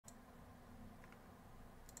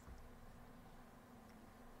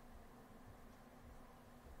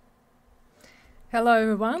Hello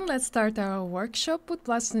everyone, let's start our workshop. Put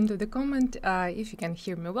plus into the comment if you can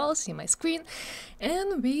hear me well, see my screen.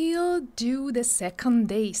 And we'll do the second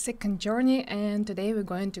day, second journey, and today we're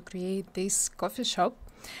going to create this coffee shop.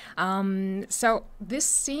 So this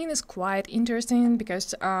scene is quite interesting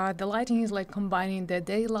because the lighting is like combining the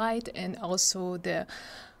daylight and also the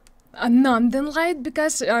non-light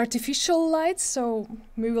because artificial lights, so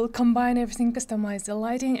we will combine everything, customize the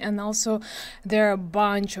lighting, and also there are a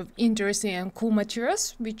bunch of interesting and cool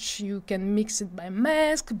materials which you can mix it by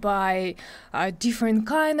mask, by different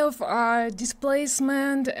kind of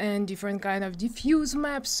displacement and different kind of diffuse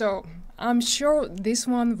maps. So I'm sure this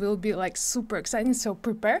one will be like super exciting, so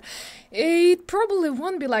prepare. It probably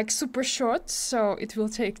won't be like super short, so it will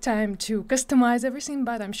take time to customize everything,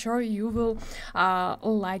 but I'm sure you will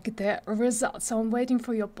like the results. So I'm waiting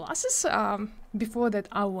for your pluses. Before that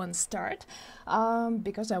I won't start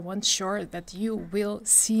because I want sure that you will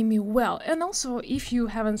see me well. And also, if you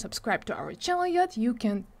haven't subscribed to our channel yet, you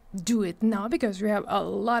can do it now because we have a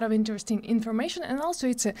lot of interesting information, and also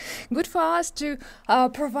it's good for us to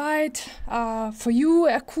provide for you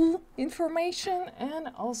a cool information, and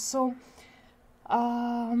also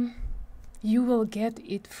you will get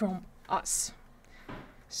it from us.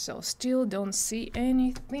 So still don't see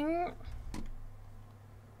anything,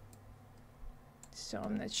 so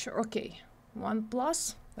I'm not sure. Okay, 1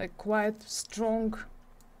 plus, like quite strong.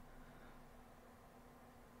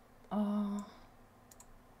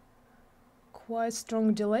 Quite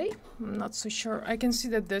strong delay. I'm not so sure. I can see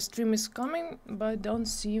that the stream is coming, but don't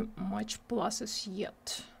see much pluses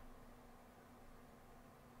yet.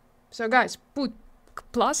 So guys, put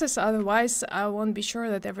pluses, otherwise I won't be sure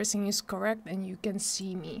that everything is correct and you can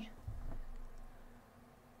see me.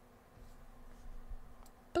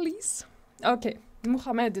 Please. Okay,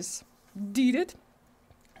 Muhammad did it.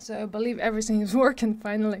 So I believe everything is working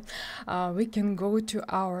finally. We can go to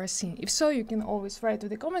our scene. If so, you can always write to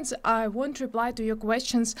the comments. I won't reply to your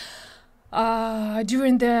questions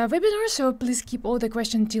during the webinar, so please keep all the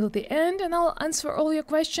questions till the end and I'll answer all your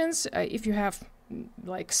questions. If you have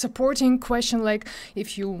like supporting question, like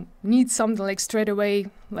if you need something like straight away,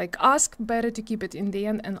 like ask, better to keep it in the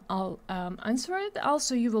end and I'll answer it.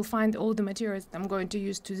 Also, you will find all the materials I'm going to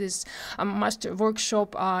use to this master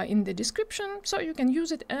workshop in the description, so you can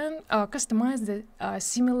use it and customize the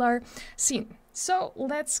similar scene. So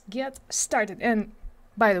let's get started. And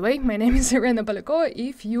by the way, my name is Irena Poliakova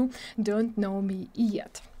if you don't know me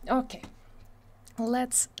yet. Okay,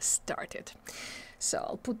 let's start it. So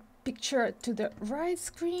I'll put picture to the right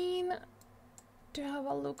screen to have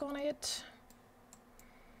a look on it,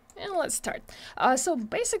 and let's start. So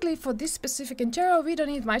basically for this specific interior we don't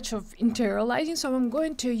need much of interior lighting, so I'm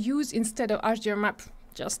going to use, instead of HDR map,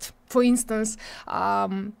 just for instance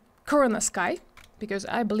Corona Sky, because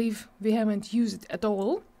I believe we haven't used it at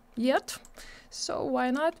all yet, so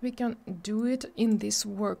why not, we can do it in this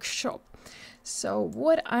workshop. So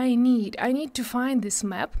what I need to find this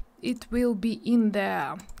map. It will be in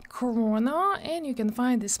the Corona, and you can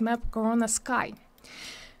find this map Corona Sky.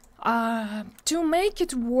 To make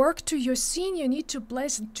it work to your scene, you need to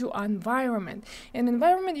place it to environment. And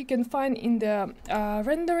environment you can find in the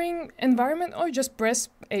rendering environment, or just press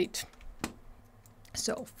 8.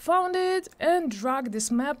 So found it and drag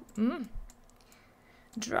this map.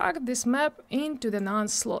 Drag this map into the none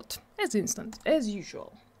slot as instant as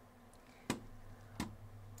usual.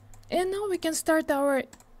 And now we can start our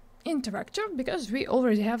interactive because we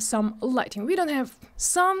already have some lighting. We don't have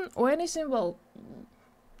sun or anything. Well,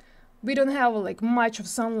 we don't have like much of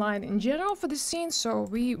sunlight in general for the scene, so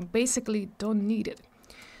we basically don't need it.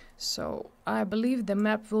 So I believe the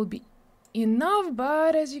map will be enough,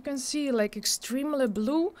 but as you can see, like extremely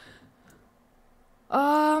blue.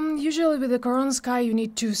 Usually with the Corona Sky you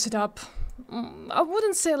need to set up, I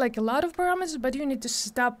wouldn't say like a lot of parameters, but you need to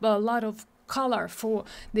set up a lot of color for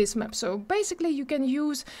this map. So basically you can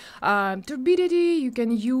use turbidity, you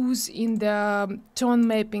can use in the tone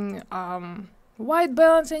mapping white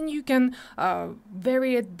balance, and you can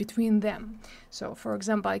vary it between them. So for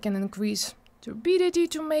example, I can increase turbidity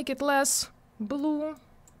to make it less blue.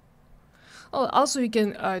 Also you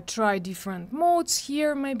can try different modes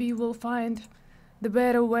here, maybe you will find the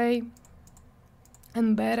better way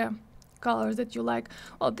and better colors that you like.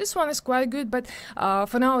 Well, this one is quite good, but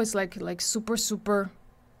for now it's like super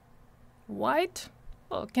white.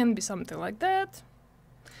 Well, it can be something like that,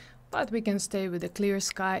 but we can stay with the clear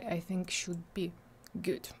sky. I think should be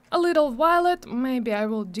good. A little violet, maybe I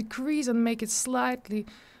will decrease and make it slightly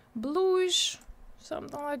bluish,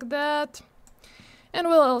 something like that. And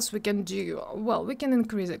what else we can do? Well, we can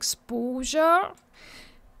increase exposure.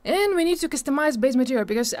 And we need to customize base material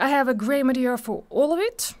because I have a gray material for all of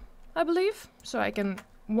it, I believe. So I can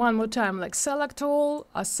one more time like select all,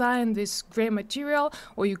 assign this gray material,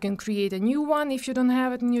 or you can create a new one if you don't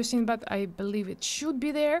have it in your scene, but I believe it should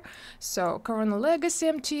be there. So Corona Legacy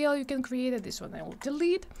MTL, you can create it. This one I will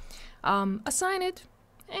delete, assign it,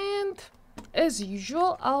 and as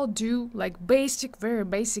usual I'll do like basic, very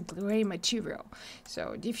basic gray material.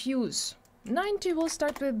 So diffuse 90 will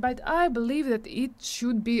start with, but I believe that it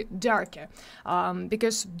should be darker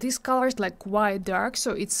because this color is like quite dark,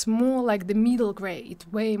 so it's more like the middle gray.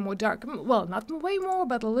 It's way more dark, well, not way more,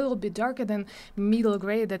 but a little bit darker than middle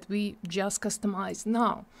gray that we just customized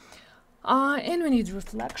now. And we need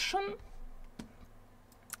reflection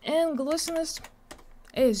and glossiness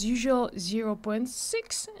as usual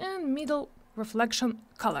 0.6 and middle reflection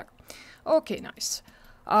color. Okay, nice.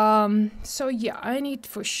 So yeah, I need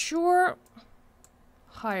for sure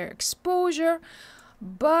higher exposure,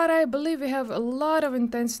 but I believe we have a lot of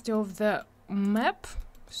intensity of the map,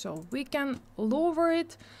 so we can lower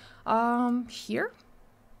it here.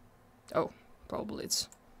 Oh, probably it's,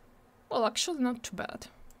 well, actually not too bad,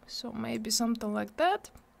 so maybe something like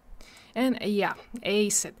that. And yeah,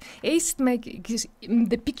 acid make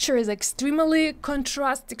the picture is extremely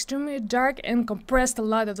contrast, extremely dark, and compressed a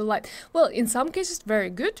lot of the light. Well, in some cases very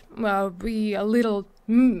good. We a little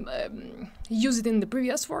use it in the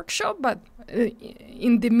previous workshop, but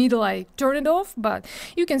in the middle I turn it off, but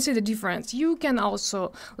you can see the difference. You can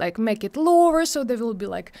also like make it lower, so there will be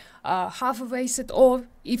like half of acid off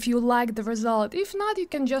if you like the result. If not, you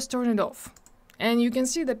can just turn it off. And you can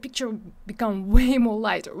see the picture become way more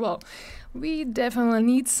lighter. Well, we definitely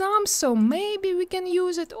need some, so maybe we can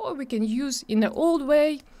use it, or we can use in the old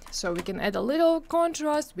way. So we can add a little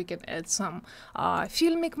contrast, we can add some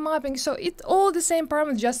filmic mapping. So it's all the same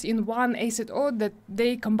parameters, just in one acid ore that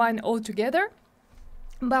they combine all together.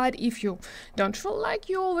 But if you don't feel like,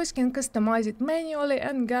 you always can customize it manually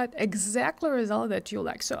and get exactly the result that you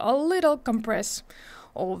like. So a little compress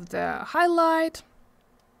of the highlight,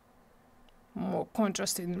 more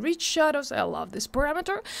contrast in rich shadows. I love this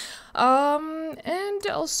parameter. And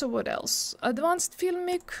also what else? Advanced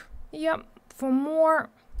filmic, yeah, for more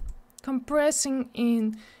compressing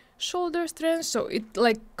in shoulder strength, so it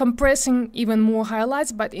like compressing even more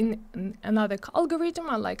highlights, but in another algorithm.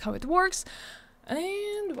 I like how it works.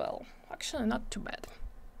 And well, actually not too bad.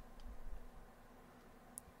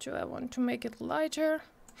 Do I want to make it lighter?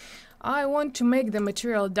 I want to make the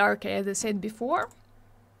material darker, as I said before.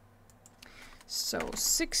 So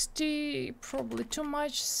 60, probably too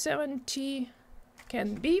much, 70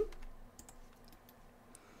 can be.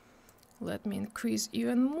 Let me increase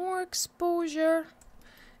even more exposure,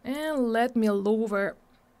 and let me lower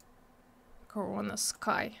Corona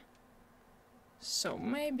Sky. So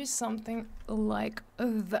maybe something like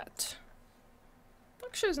that.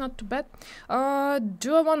 Actually, it's not too bad.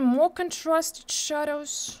 Do I want more contrasted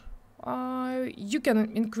shadows? You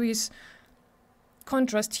can increase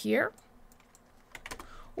contrast here.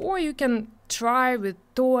 Or you can try with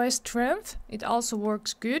Toy Strength. It also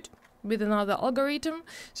works good with another algorithm.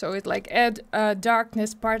 So it like add a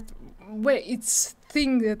darkness part where it's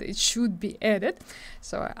think that it should be added.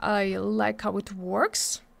 So I like how it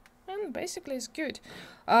works. And basically it's good.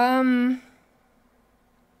 Well,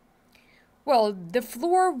 the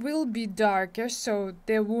floor will be darker, so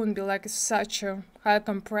there won't be like such a high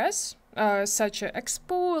compress, such a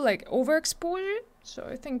like overexposure. So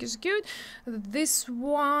I think it's good. This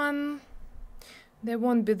one, there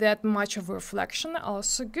won't be that much of reflection,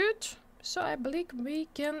 also good. So I believe we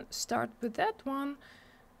can start with that one.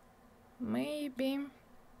 Maybe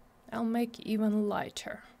I'll make it even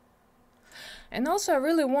lighter. And also I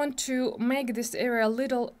really want to make this area a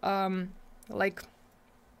little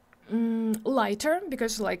lighter,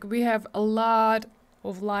 because like we have a lot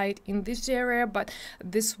of light in this area, but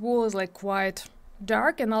this wall is like quite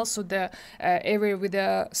dark, and also the area with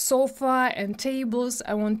the sofa and tables,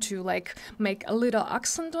 I want to like make a little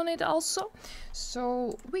accent on it also.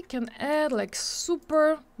 So we can add like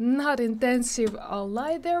super not intensive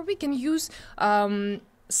light there. We can use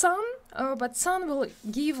sun, but sun will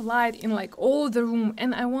give light in like all the room,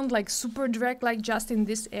 and I want like super direct, like just in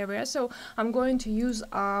this area. So I'm going to use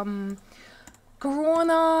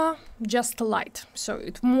Corona just light, so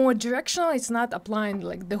it's more directional. It's not applying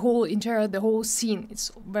like the whole interior, the whole scene.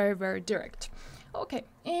 It's very, very direct. Okay,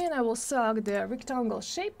 and I will select the rectangle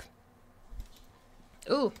shape.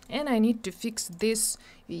 Oh, and I need to fix this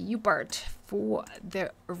U part for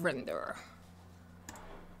the render.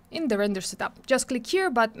 in the render setup. Just click here,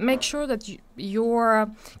 but make sure that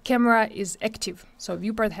your camera is active. So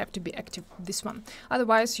viewport have to be active, this one.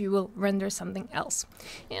 Otherwise you will render something else.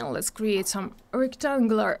 And let's create some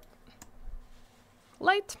rectangular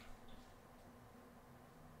light.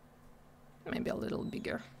 Maybe a little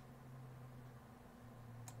bigger.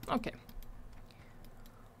 Okay.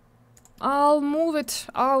 I'll move it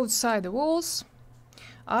outside the walls.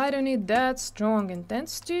 I don't need that strong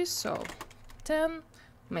intensity, so 10,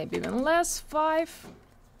 maybe even less, 5.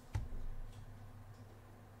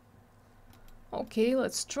 Okay,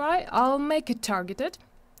 let's try. I'll make it targeted.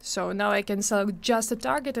 So now I can select just a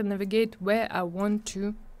target and navigate where I want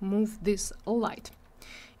to move this light.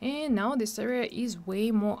 And now this area is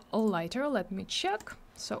way more lighter. Let me check.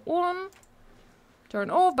 So on, turn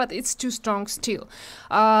off, but it's too strong still.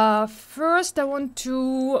 First I want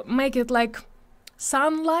to make it like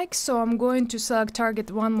sun-like, so I'm going to select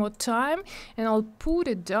target one more time and I'll put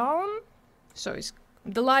it down. So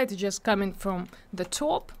the light is just coming from the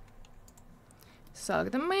top.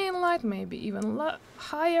 Select the main light, maybe even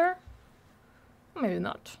higher. Maybe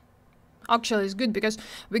not. Actually, it's good because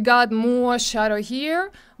we got more shadow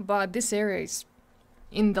here, but this area is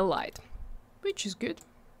in the light, which is good.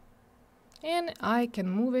 And I can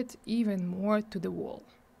move it even more to the wall.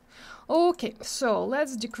 Okay, so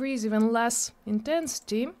let's decrease even less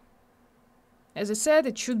intensity. As I said,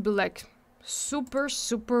 it should be like super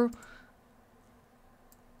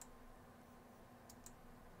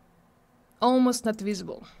almost not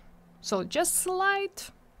visible. So just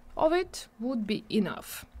slight of it would be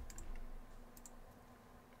enough.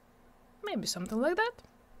 Maybe something like that.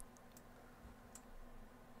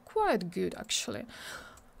 Quite good, actually.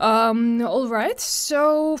 Alright,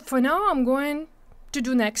 so for now I'm going to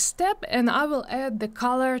do next step and I will add the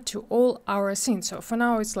color to all our scenes. So for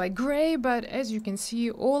now it's like gray, but as you can see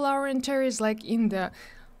all our interior is like in the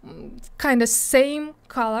kind of same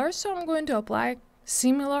color, so I'm going to apply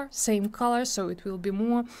similar same color so it will be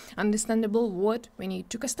more understandable what we need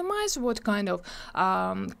to customize, what kind of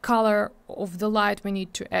color of the light we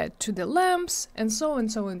need to add to the lamps, and so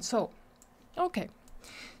and so and so. Okay,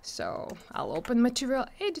 so I'll open material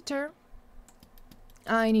editor.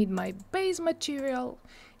 I need my base material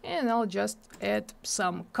and I'll just add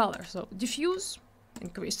some color. So diffuse,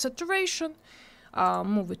 increase saturation,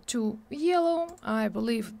 move it to yellow. I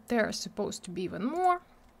believe there's supposed to be even more.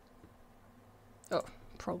 Oh,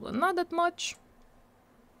 probably not that much.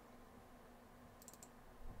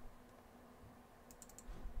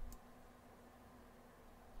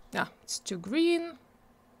 Ah, it's too green.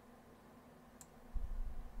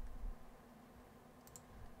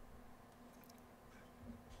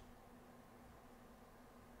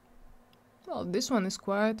 Well, this one is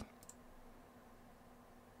quite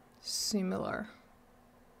similar.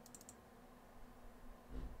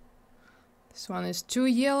 This one is too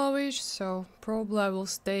yellowish, so probably I will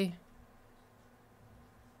stay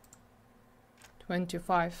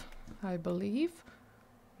 25, I believe.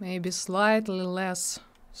 Maybe slightly less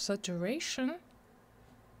saturation.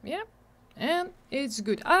 Yeah, and it's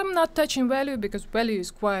good. I'm not touching value because value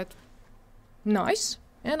is quite nice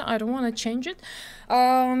and I don't want to change it.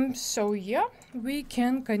 So yeah, we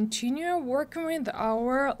can continue working with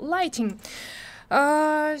our lighting.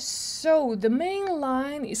 So the main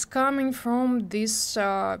line is coming from this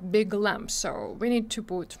big lamp, so we need to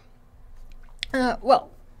put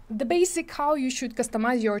well, the basic how you should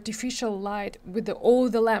customize your artificial light with all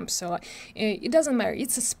the lamps. So it doesn't matter,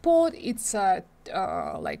 it's a spot, it's a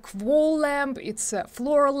like wall lamp, it's a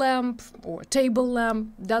floor lamp or table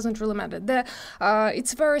lamp, doesn't really matter.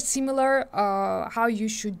 It's very similar how you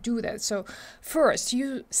should do that. So first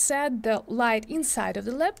you set the light inside of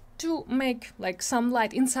the lamp to make like some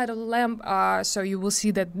light inside of the lamp, so you will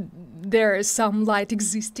see that there is some light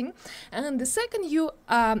existing, and the second you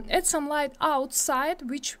add some light outside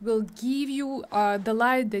which will give you the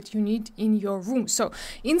light that you need in your room. So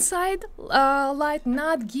inside light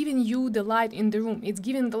not giving you the light in the room, it's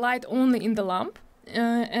giving the light only in the lamp,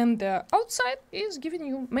 and the outside is giving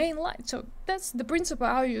you main light. So that's the principle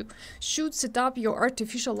how you should set up your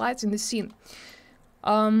artificial lights in the scene.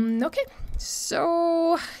 Okay,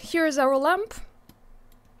 so here's our lamp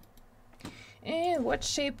and what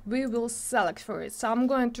shape we will select for it. So I'm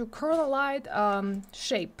going to kernel light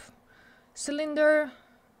shape cylinder,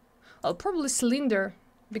 well, probably cylinder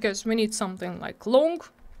because we need something like long.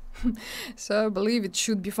 So I believe it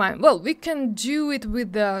should be fine. Well, we can do it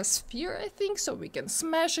with the sphere, I think, so we can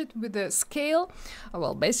smash it with the scale.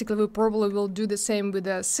 Well, basically we probably will do the same with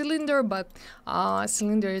the cylinder, but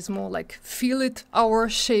cylinder is more like feel it our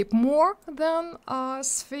shape more than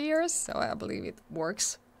spheres, so I believe it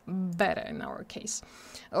works better in our case.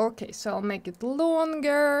 Okay, so I'll make it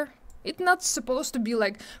longer. It's not supposed to be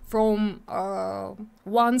like from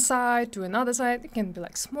one side to another side. It can be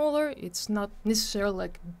like smaller. It's not necessarily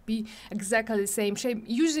like be exactly the same shape.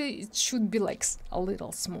 Usually it should be like a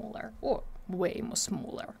little smaller or way more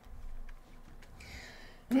smaller.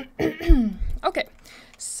 Okay,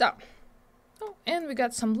 so, oh, and we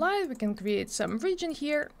got some light. We can create some region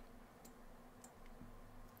here.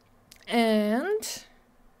 And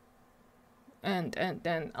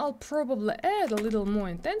then I'll probably add a little more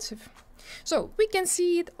intensive, so we can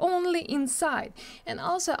see it only inside. And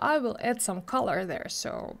also I will add some color there,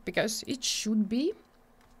 so because it should be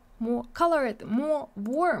more colored, more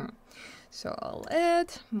warm. So I'll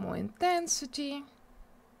add more intensity,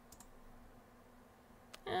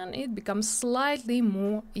 and it becomes slightly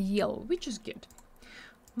more yellow, which is good.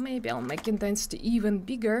 Maybe I'll make intensity even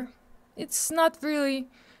bigger. It's not really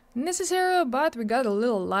necessary, but we got a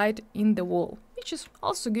little light in the wall, which is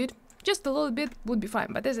also good. Just a little bit would be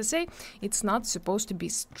fine, but as I say, it's not supposed to be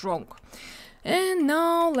strong. And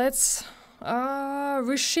now let's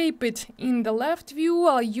reshape it in the left view.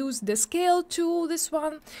 I'll use the scale tool, this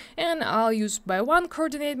one, and I'll use by one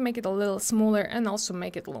coordinate, make it a little smaller and also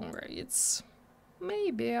make it longer. It's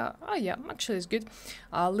maybe oh yeah, actually it's good.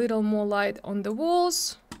 A little more light on the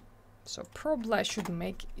walls. So probably I should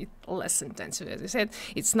make it less intensive. As I said,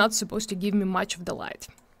 it's not supposed to give me much of the light.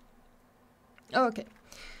 Okay.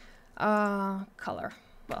 Color.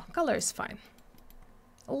 Well, color is fine.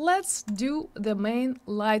 Let's do the main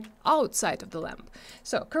light outside of the lamp.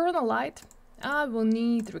 So corona light, I will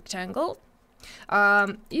need rectangle.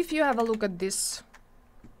 If you have a look at this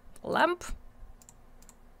lamp,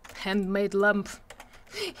 handmade lamp,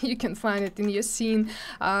 you can find it in your scene.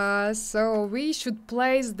 So we should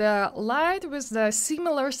place the light with the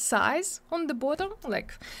similar size on the bottom.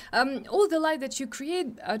 Like all the light that you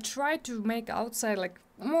create, try to make outside like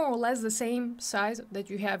more or less the same size that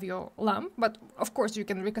you have your lamp. But of course you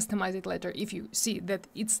can recustomize it later if you see that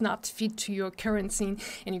it's not fit to your current scene,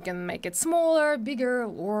 and you can make it smaller, bigger,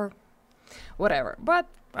 or whatever. But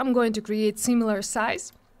I'm going to create similar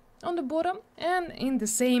size on the bottom and in the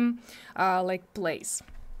same like place.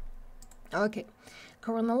 Okay,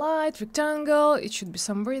 corona light, rectangle, it should be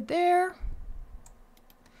somewhere there.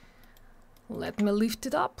 Let me lift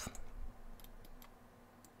it up.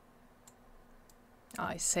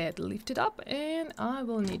 I said lift it up, and I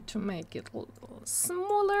will need to make it a little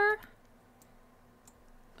smaller.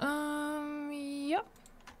 Yeah,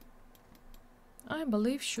 I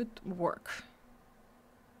believe should work.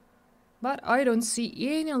 But I don't see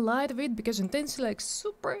any light of it because intensity like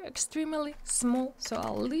super extremely small. So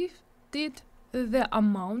I'll lift it the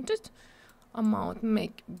amount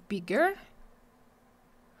make bigger.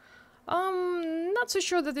 Not so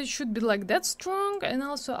sure that it should be like that strong, and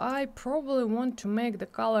also I probably want to make the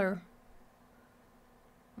color.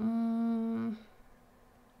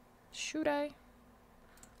 Should I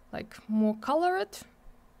like more color it?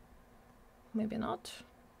 Maybe not.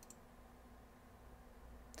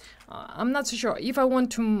 I'm not so sure if I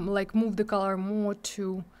want to like move the color more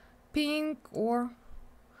to pink or...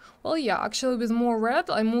 Well, yeah, actually with more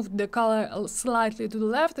red, I moved the color slightly to the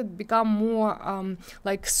left. It become more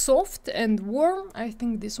like soft and warm. I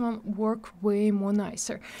think this one work way more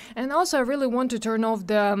nicer. And also I really want to turn off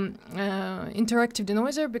the interactive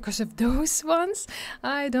denoiser because of those ones.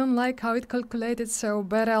 I don't like how it calculated, so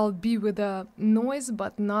better I'll be with the noise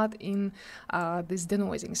but not in this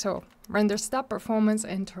denoising. So render stop performance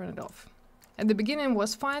and turn it off. At the beginning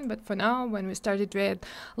was fine, but for now when we started to add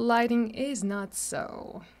lighting is not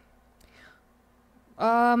so.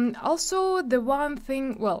 Also the one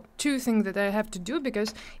thing, well, two things that I have to do,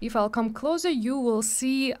 because if I'll come closer you will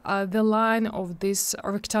see the line of this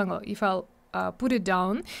rectangle. If I'll put it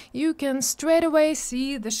down, you can straight away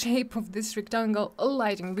see the shape of this rectangle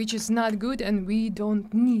lighting, which is not good and we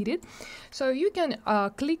don't need it. So you can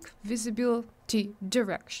click visibility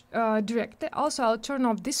directly. Also I'll turn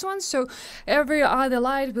off this one, so every other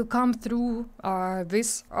light will come through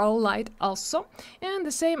this light also, and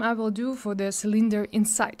the same I will do for the cylinder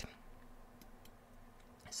inside.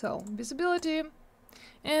 So visibility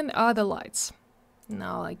and other lights.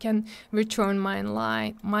 Now I can return my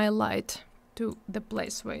light to the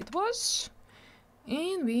place where it was,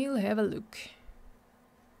 and we'll have a look.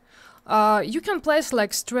 You can place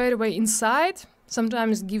like straight away inside.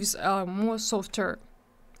 Sometimes it gives more softer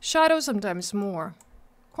shadow, sometimes more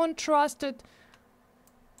contrasted.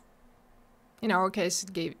 In our case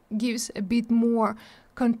it gives a bit more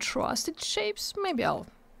contrasted shapes. Maybe I'll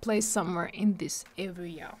place somewhere in this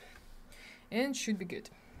area and should be good.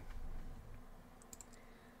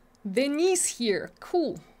 The knees here,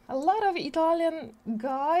 cool. a lot of Italian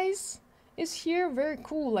guys is here. Very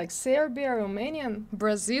cool, like Serbia, Romania,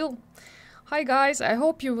 Brazil. Hi guys, I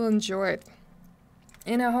hope you will enjoy it.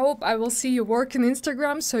 And I hope I will see your work on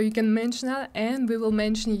Instagram, so you can mention that and we will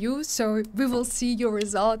mention you, so we will see your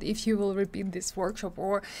result if you will repeat this workshop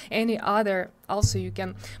or any other. Also you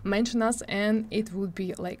can mention us and it would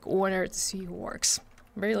be like honor to see your works.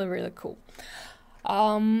 Really, really cool.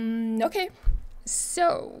 Okay,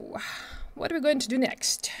 so what are we going to do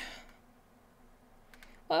next?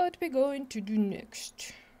 I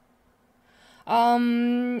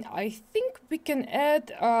think we can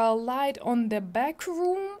add a light on the back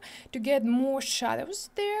room to get more shadows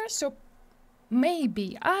there. So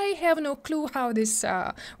maybe, I have no clue how this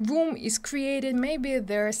room is created. Maybe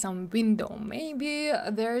there is some window, maybe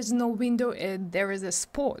there is no window and there is a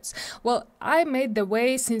spots. Well, I made the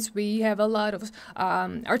way, since we have a lot of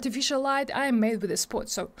artificial light, I made with the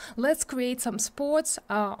spots. So let's create some spots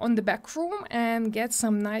on the back room and get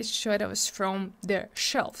some nice shadows from the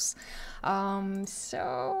shelves.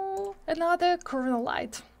 So another corner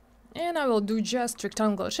light. And I will do just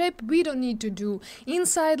rectangular shape. We don't need to do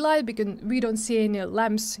inside light because we don't see any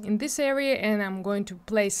lamps in this area, and I'm going to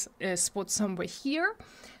place a spot somewhere here.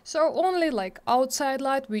 So only like outside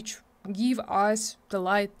light, which give us the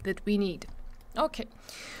light that we need. Okay.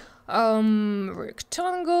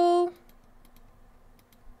 Rectangle.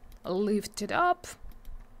 Lift it up.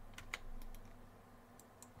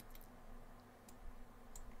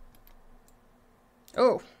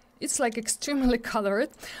 Oh. It's like extremely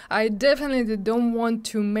colored. I definitely don't want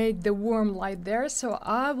to make the warm light there, so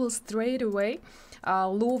I will straight away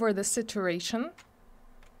lower the saturation.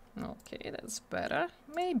 Okay, that's better.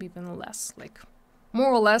 Maybe even less, like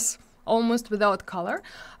more or less almost without color.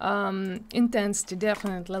 Intensity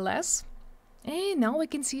definitely less. And now we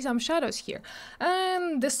can see some shadows here.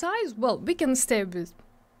 And the size, well, we can stay with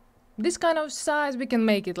this kind of size. We can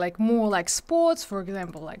make it like more like spots, for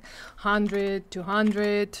example, like 100,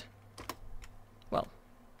 200. Well,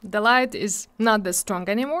 the light is not that strong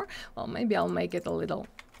anymore. Well, maybe I'll make it a little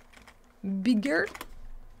bigger.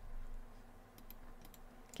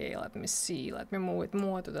 Okay, let me see. Let me move it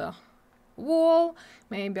more to the wall.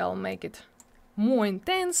 Maybe I'll make it more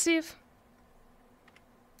intensive.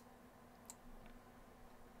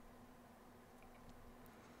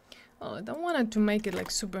 Well, I don't want it to make it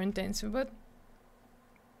like super intensive, but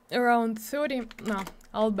around 30. No,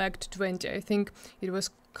 I'll back to 20. I think it was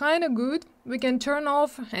kind of good. We can turn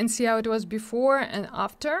off and see how it was before and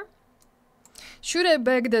after. Should I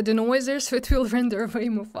back the denoiser so it will render way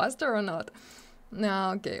more faster or not?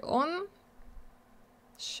 No, okay, on.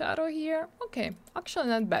 Shadow here. Okay, actually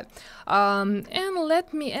not bad. And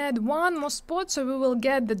let me add one more spot so we will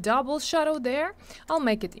get the double shadow there. I'll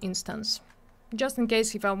make it instance. Just in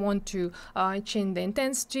case if I want to change the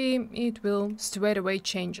intensity, it will straight away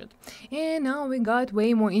change it. And now we got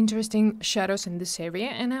way more interesting shadows in this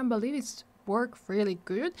area, and I believe it's worked really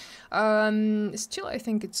good. Still, I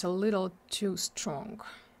think it's a little too strong.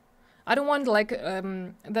 I don't want like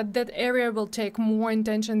that area will take more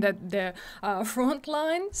attention than the front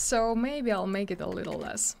line, so maybe I'll make it a little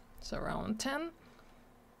less. So around 10,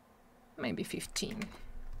 maybe 15.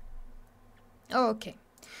 Okay.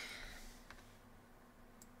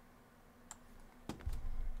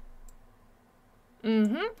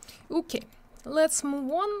 Okay, let's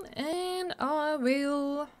move on, and I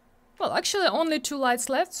will... Well, actually only 2 lights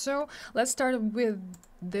left, so let's start with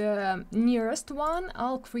the nearest one.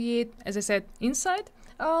 I'll create, as I said, inside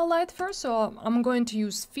light first, so I'm going to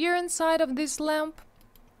use sphere inside of this lamp.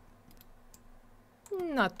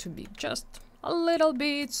 Not too big, just a little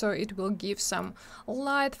bit, so it will give some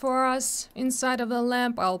light for us inside of the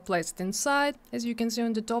lamp. I'll place it inside, as you can see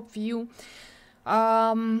on the top view.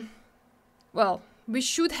 Well, we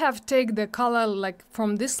should have taken the color like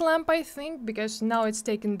from this lamp, I think, because now it's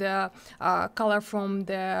taking the color from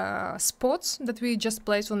the spots that we just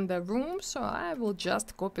placed on the room. So I will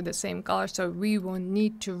just copy the same color, so we won't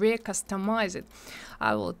need to re-customize it.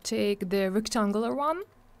 I will take the rectangular one,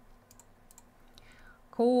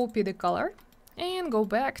 copy the color, and go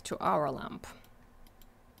back to our lamp.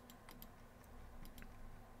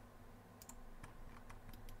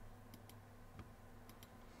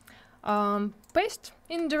 Paste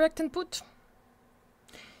in direct input,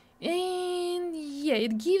 and yeah,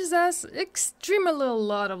 it gives us extremely a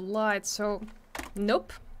lot of light, so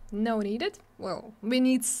nope, no needed. Well, we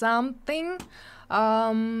need something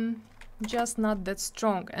just not that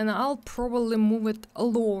strong, and I'll probably move it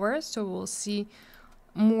lower so we'll see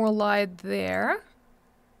more light there.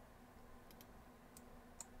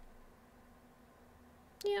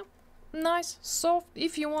 Yeah, nice, soft.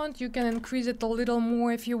 If you want, you can increase it a little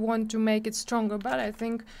more if you want to make it stronger, but I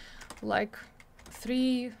think like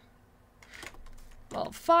 3,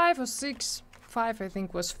 well, 5 or 6, 5 I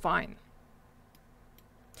think was fine.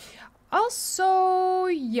 Also,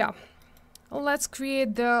 yeah, let's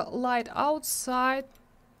create the light outside.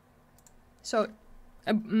 So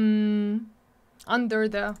under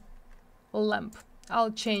the lamp,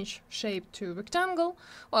 I'll change shape to rectangle.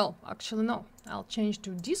 Well, actually no, I'll change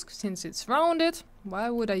to disk since it's rounded. Why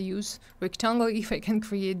would I use rectangle if I can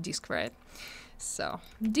create disk, right? So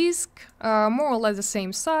disk, more or less the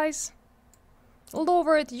same size.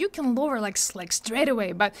 Lower it. You can lower like straight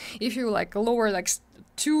away, but if you like lower like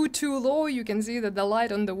too low, you can see that the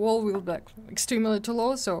light on the wall will be like extremely too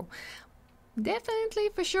low. So definitely,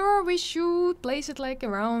 for sure, we should place it like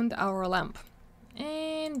around our lamp.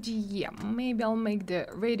 And yeah, maybe I'll make the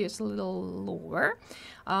radius a little lower.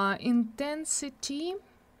 Intensity,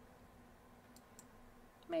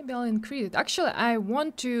 maybe I'll increase it. Actually, I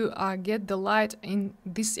want to get the light in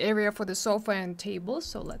this area for the sofa and table,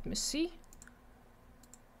 so let me see.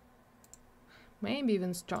 Maybe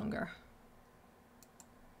even stronger.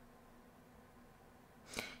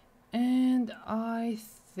 And I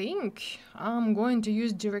think I'm going to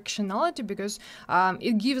use directionality because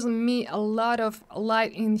it gives me a lot of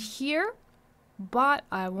light in here, but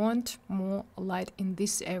I want more light in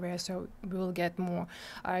this area, so we will get more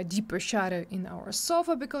deeper shadow in our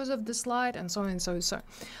sofa because of this light, and so on and so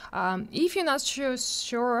on. If you're not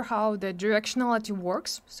sure how the directionality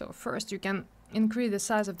works, so first you can increase the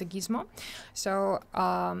size of the gizmo. So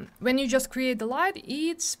when you just create the light,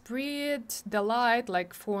 it spreads the light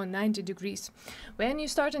like for 90 degrees. When you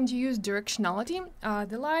start to use directionality,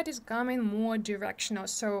 the light is coming more directional.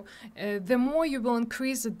 So the more you will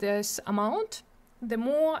increase this amount, the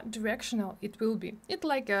more directional it will be. It's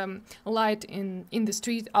like light in the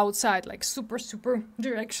street outside, like super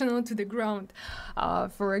directional to the ground,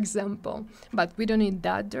 for example. But we don't need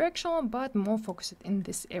that directional, but more focused in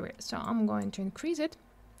this area. So I'm going to increase it.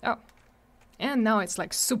 Oh, and now it's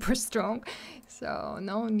like super strong. So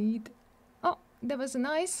no need. Oh, there was a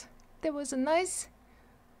nice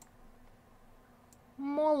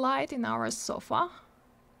more light in our sofa.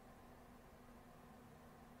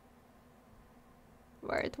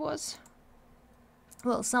 Where it was,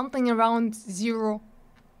 well, something around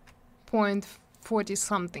 0.40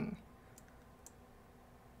 something.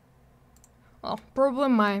 Well, probably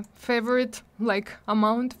my favorite like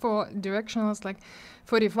amount for directional is like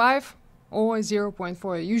 45 or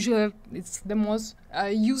 0.4. Usually it's the most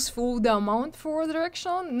useful the amount for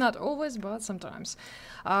directional, not always, but sometimes.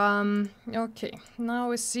 Okay, now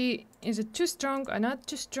we see, is it too strong or not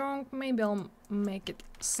too strong? Maybe I'll make it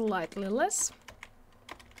slightly less.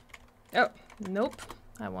 Oh, nope,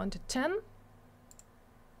 I wanted 10.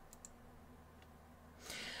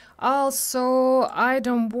 Also, I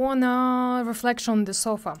don't wanna reflection on the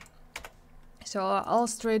sofa. So I'll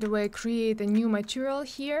straight away create a new material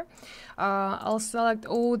here. I'll select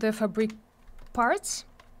all the fabric parts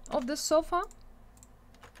of the sofa.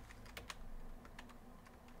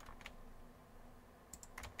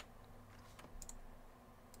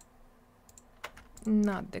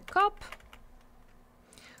 Not the cup.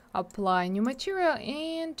 Apply new material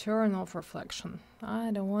and turn off reflection.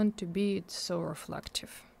 I don't want to be so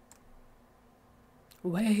reflective.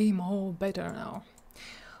 Way more better now.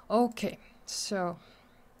 Okay, so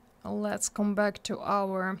let's come back to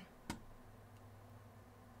our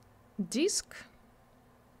disk.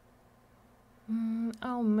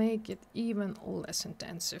 I'll make it even less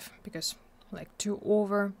intensive because like too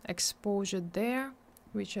over exposure there,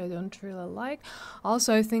 which I don't really like.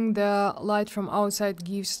 Also, I think the light from outside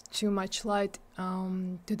gives too much light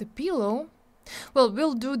to the pillow. Well,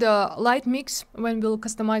 we'll do the light mix when we'll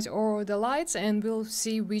customize all the lights, and we'll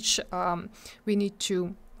see which we need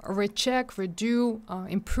to recheck, redo,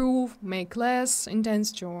 improve, make less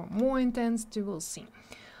intensity or more intensity, we'll see.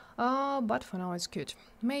 But for now it's good.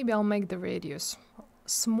 Maybe I'll make the radius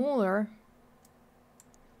smaller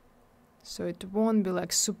so it won't be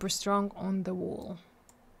like super strong on the wall.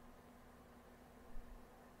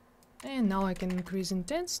 And now I can increase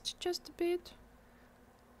intensity just a bit.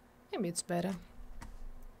 Maybe it's better.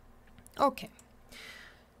 Okay.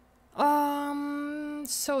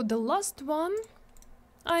 So the last one,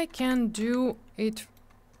 I can do it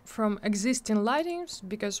from existing lightings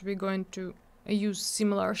because we're going to use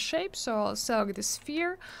similar shape, so I'll select the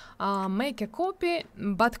sphere, make a copy,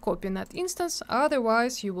 but copy not instance,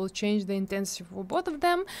 otherwise you will change the intensity for both of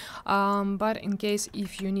them. But in case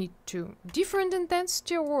if you need to different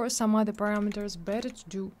intensity or some other parameters, better to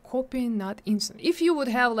do copy not instance. If you would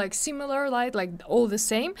have like similar light, like all the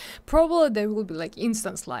same, probably there will be like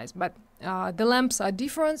instance lights, but the lamps are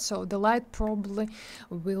different, so the light probably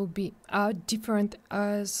will be different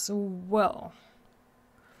as well.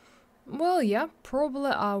 Well, yeah,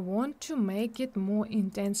 probably I want to make it more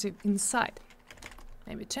intensive inside.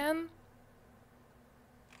 Maybe 10,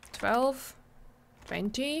 12,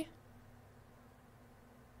 20.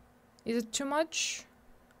 Is it too much?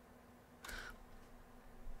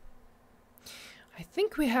 I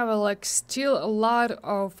think we have like still a lot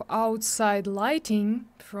of outside lighting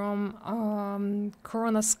from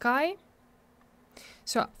Corona Sky.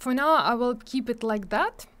 So for now I will keep it like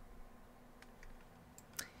that.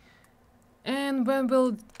 And when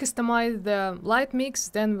we'll customize the light mix,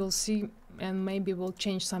 then we'll see, and maybe we'll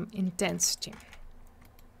change some intensity.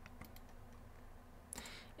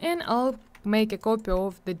 And I'll make a copy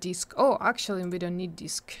of the disk. Oh, actually we don't need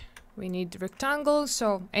disk. We need rectangle,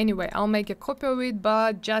 so anyway, I'll make a copy of it,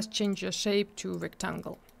 but just change the shape to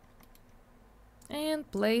rectangle. And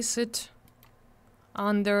place it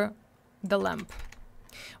under the lamp.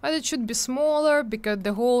 But it should be smaller, because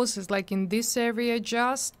the holes is like in this area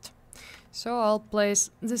just. So I'll place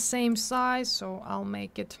the same size, so I'll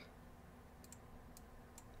make it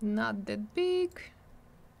not that big,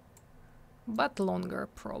 but longer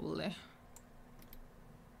probably.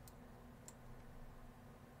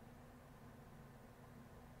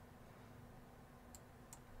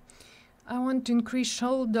 I want to increase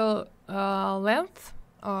shoulder length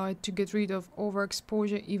to get rid of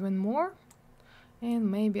overexposure even more. And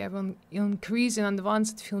maybe I will increase in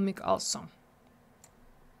advanced filmic also.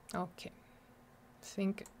 Okay. I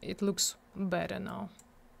think it looks better now.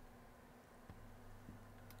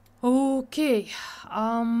 Okay,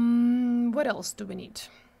 what else do we need?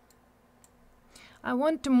 I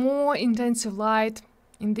want more intensive light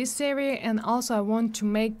in this area, and also I want to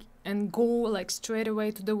make and go like straight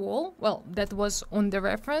away to the wall. Well, that was on the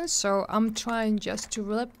reference, so I'm trying just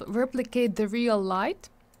to replicate the real light.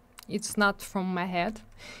 It's not from my head,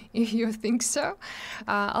 if you think so.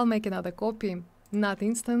 I'll make another copy, not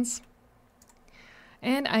instance.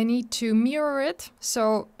 And I need to mirror it,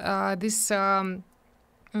 so this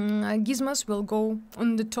gizmos will go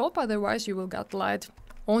on the top, otherwise you will get light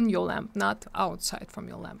on your lamp, not outside from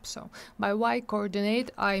your lamp. So by Y coordinate,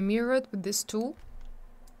 I mirror it with this tool,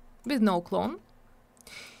 with no clone.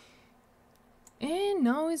 And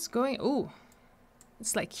now it's going, oh,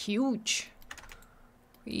 it's like huge.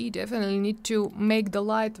 We definitely need to make the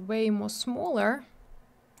light way more smaller.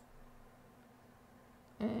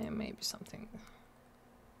 And maybe something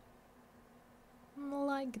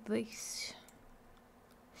like this.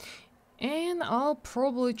 And I'll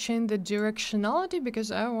probably change the directionality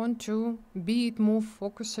because I want to be it more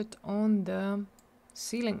focused on the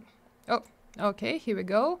ceiling. Oh, okay, here we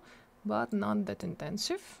go, but not that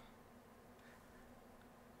intensive.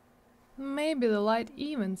 Maybe the light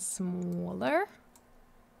even smaller.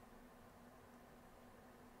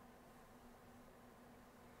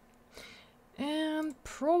 And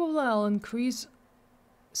probably I'll increase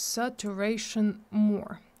saturation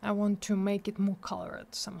more. I want to make it more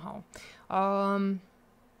colored somehow.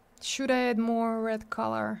 Should I add more red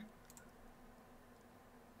color?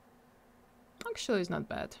 Actually, it's not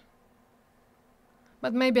bad.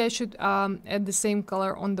 But maybe I should add the same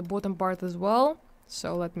color on the bottom part as well.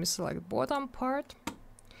 So let me select bottom part.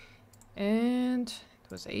 And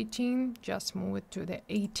was 18, just move it to the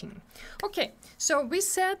 18. Okay, so we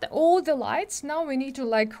set all the lights. Now we need to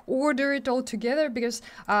like order it all together because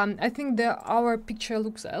I think our picture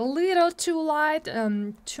looks a little too light,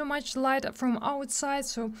 too much light from outside.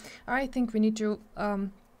 So I think we need to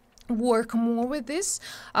work more with this.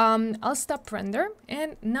 I'll stop render,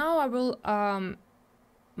 and now I will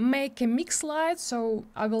make a mix light. So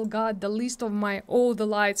I will got the list of all the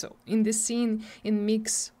lights in the scene in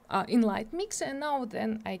mix. In light mix, and now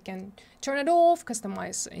then I can turn it off,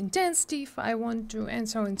 customize intensity if I want to, and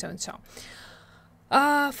so and so and so.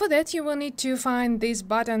 For that you will need to find this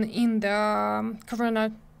button in the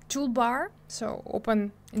Corona toolbar. So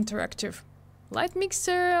open interactive light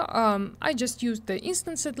mixer. I just used the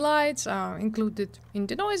instanced lights included in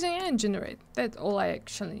the noising and generate. That's all I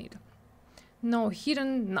actually need. No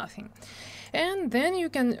hidden, nothing. And then you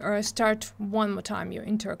can start one more time your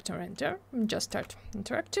interactive render. Just start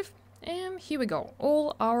interactive, and here we go.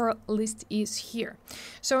 All our list is here.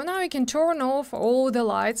 So now you can turn off all the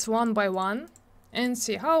lights one by one and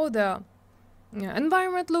see how the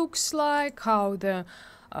environment looks like, how the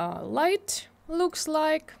light looks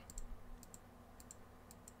like.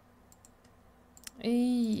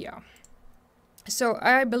 Yeah. So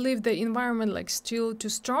I believe the environment like still too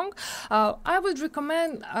strong. I would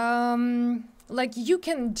recommend like you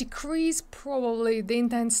can decrease probably the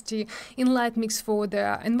intensity in light mix for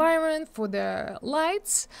the environment, for the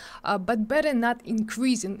lights, but better not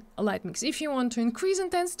increase in light mix. If you want to increase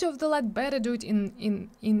intensity of the light, better do it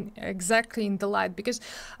in exactly in the light, because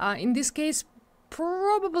in this case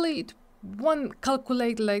probably it won't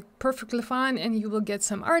calculate like perfectly fine, and you will get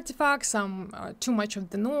some artifacts, some too much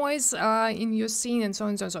of the noise in your scene, and so on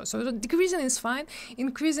and so on. So decreasing is fine,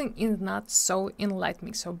 increasing is not so in light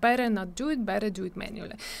mix. So better not do it, better do it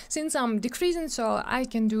manually. Since I'm decreasing, so I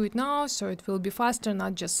can do it now, so it will be faster,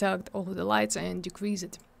 not just select all of the lights and decrease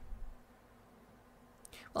it.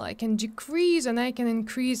 Well, I can decrease and I can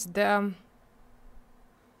increase the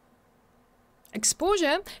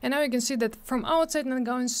exposure, and now you can see that from outside not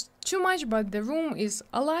going too much, but the room is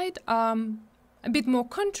a light, a bit more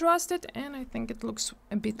contrasted, and I think it looks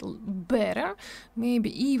a bit better, maybe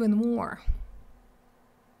even more.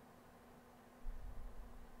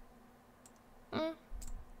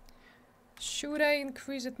 Should I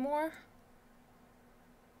increase it more?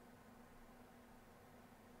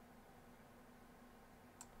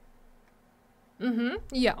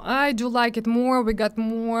 Yeah, I do like it more. We got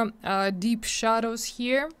more deep shadows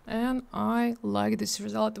here, and I like this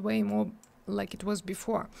result way more like it was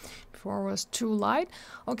before. Before it was too light.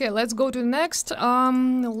 Okay, let's go to the next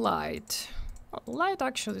light. Well, light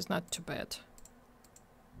actually is not too bad.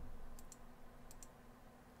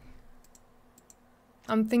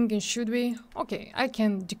 I'm thinking, should we? Okay, I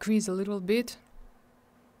can decrease a little bit,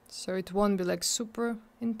 so it won't be like super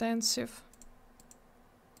intensive.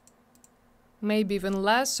 Maybe even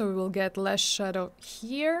less, so we will get less shadow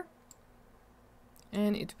here,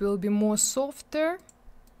 and it will be more softer.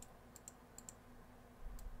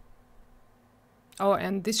 Oh,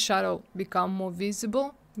 and this shadow become more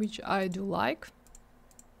visible, which I do like.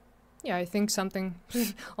 Yeah, I think something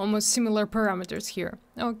almost similar parameters here.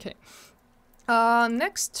 Okay.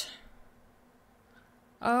 Next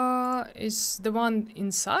is the one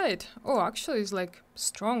inside. Oh, actually it's like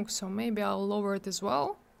strong, so maybe I'll lower it as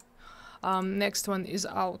well. Next one is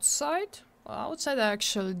outside. Well, outside I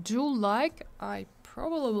actually do like. I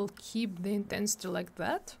probably will keep the intensity like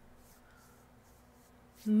that.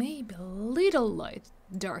 Maybe a little light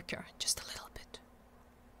darker, just a little bit.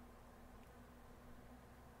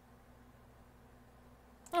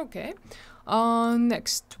 Okay.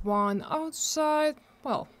 Next one outside.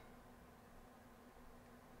 Well,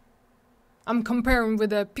 I'm comparing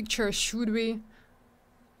with a picture. Should we?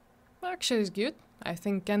 Actually, it's good. I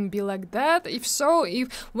think can be like that. If so,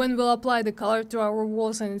 if when we'll apply the color to our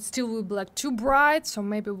walls and it still will be like too bright, so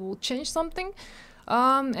maybe we'll change something.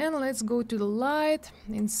 And let's go to the light.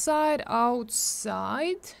 Inside,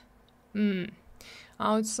 outside.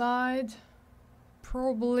 Outside,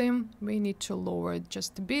 probably we need to lower it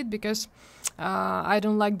just a bit, because I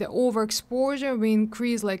don't like the overexposure. We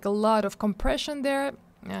increase like a lot of compression there,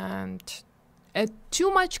 and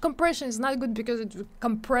too much compression is not good, because it will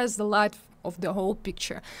compress the light of the whole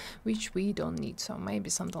picture, which we don't need. So maybe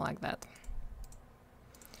something like that.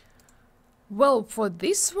 Well, for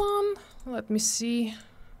this one, let me see.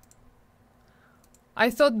 I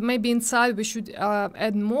thought maybe inside we should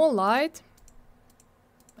add more light.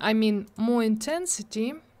 I mean, more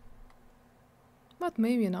intensity. But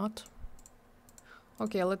maybe not.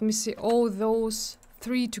 Okay, let me see all those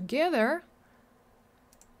three together.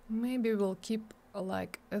 Maybe we'll keep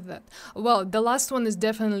like that. Well, the last one is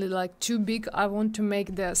definitely like too big. I want to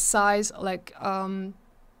make the size like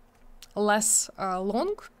less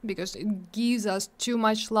long, because it gives us too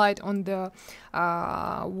much light on the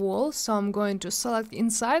wall. So I'm going to select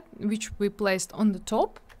inside, which we placed on the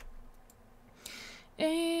top,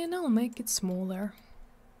 and I'll make it smaller,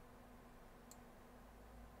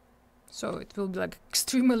 so it will be like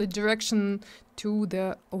extremely direction to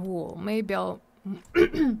the wall. Maybe I'll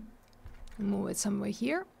move it somewhere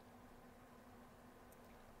here,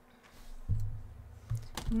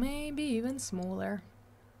 maybe even smaller.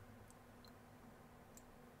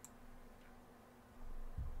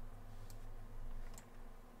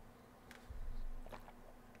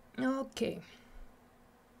 Okay.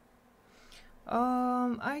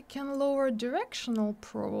 I can lower directional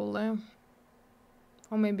probably,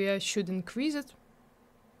 or maybe I should increase it,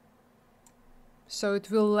 so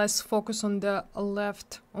it will less focus on the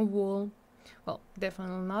left wall. Well,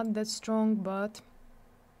 definitely not that strong, but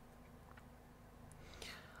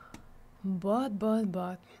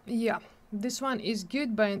yeah, this one is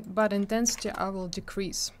good, but intensity I will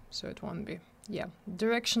decrease, so it won't be. Yeah,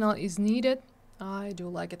 directional is needed. I do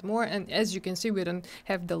like it more, and as you can see, we don't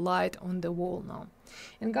have the light on the wall now.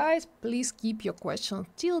 And guys, please keep your questions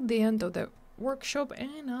till the end of the workshop,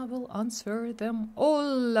 and I will answer them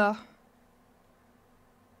all.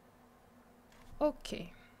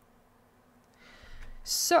 Okay.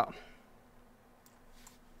 So,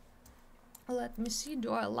 let me see,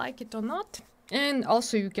 do I like it or not? And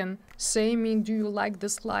also you can say me, do you like the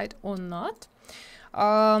slide or not?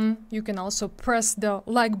 You can also press the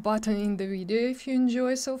like button in the video if you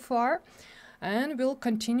enjoy so far. And we'll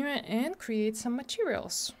continue and create some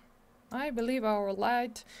materials. I believe our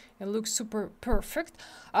light, it looks super perfect.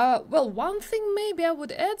 Well, one thing maybe I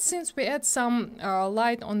would add, since we add some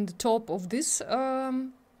light on the top of this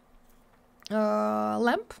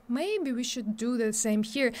lamp, maybe we should do the same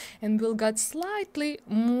here, and we'll get slightly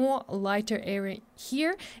more lighter area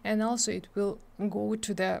here, and also it will go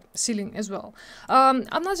to the ceiling as well. I'm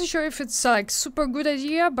not so sure if it's like super good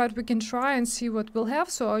idea, but we can try and see what we'll have.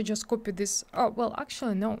 So I'll just copy this. Oh, well,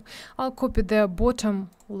 actually no, I'll copy the bottom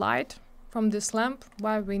light from this lamp.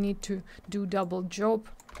 Why we need to do double job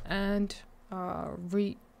and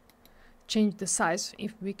change the size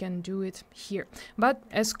if we can do it here, but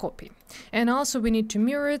as copy. And also we need to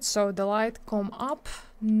mirror it so the light come up,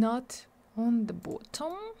 not on the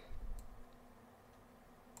bottom.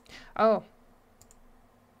 Oh,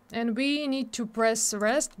 and we need to press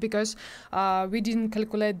rest because we didn't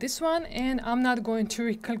calculate this one, and I'm not going to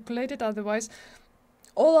recalculate it, otherwise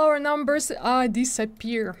all our numbers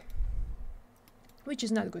disappear, which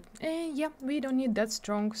is not good. And yeah, we don't need that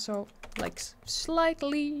strong, so like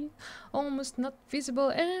slightly, almost not visible.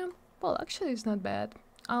 And well, actually it's not bad.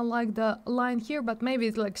 I like the line here, but maybe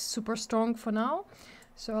it's like super strong for now,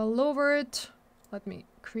 so I'll lower it. Let me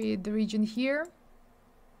create the region here.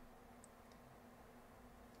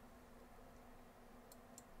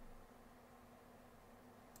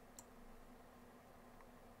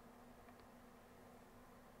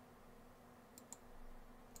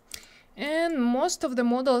 And most of the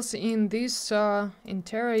models in this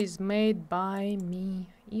interior is made by me,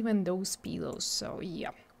 even those pillows. So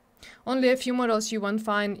yeah, only a few models you won't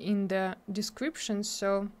find in the description,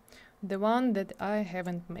 so the one that I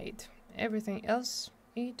haven't made. Everything else,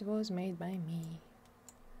 it was made by me.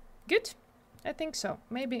 Good? I think so.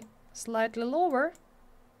 Maybe slightly lower,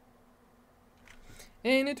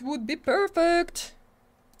 and it would be perfect.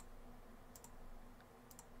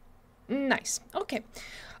 Nice. Okay.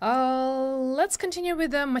 Let's continue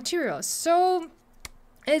with the materials. So,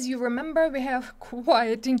 as you remember, we have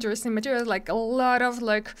quite interesting materials, like a lot of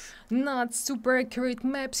like not super accurate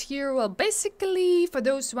maps here. Well, basically for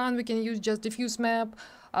those one we can use just diffuse map,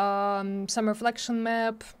 some reflection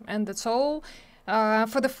map, and that's all.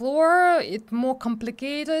 For the floor, it's more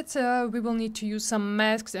complicated. We will need to use some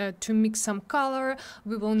masks to mix some color.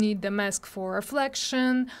 We will need the mask for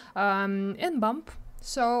reflection and bump.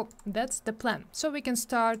 So that's the plan. So we can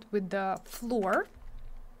start with the floor.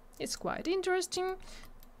 It's quite interesting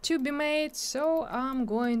to be made. So I'm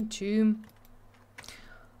going to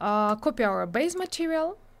copy our base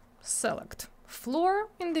material, select floor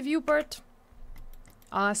in the viewport,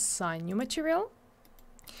 assign new material.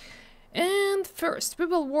 And first we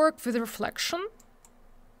will work with reflection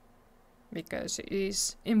because it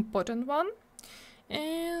is important one.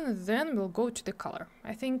 And then we'll go to the color.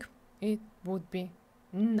 I think it would be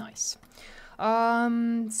nice.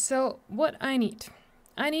 So what I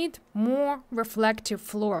need more reflective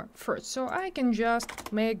floor first, so I can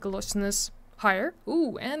just make glossiness higher.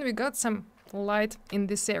 Ooh, and we got some light in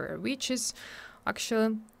this area, which is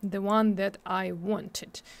actually the one that I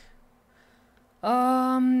wanted.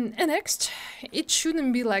 And next, it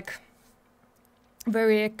shouldn't be like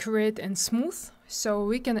very accurate and smooth, so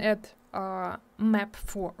we can add map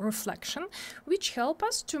for reflection, which help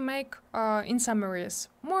us to make in some areas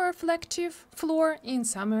more reflective floor, in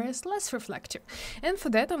some areas less reflective. And for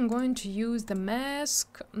that I'm going to use the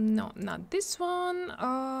mask, no, not this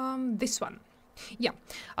one, this one. Yeah,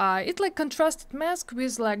 it's like contrasted mask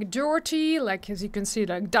with like dirty, like as you can see,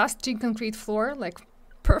 like dusty concrete floor, like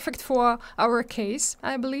perfect for our case,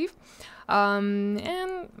 I believe.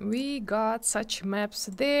 And we got such maps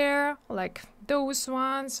there, like those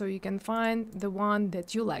ones, so you can find the one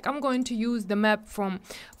that you like. I'm going to use the map for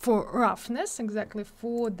roughness, exactly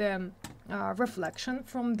for the reflection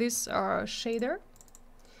from this shader.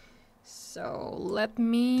 So let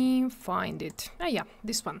me find it. Ah, yeah,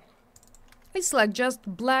 this one. It's like just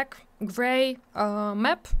black, gray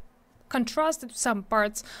map, contrasted some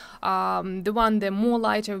parts. The one the more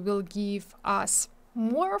lighter will give us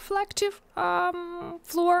more reflective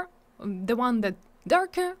floor, the one that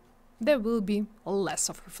darker, there will be less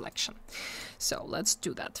of reflection. So let's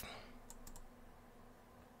do that.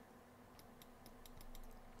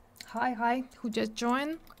 Hi, who just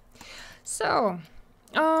joined? So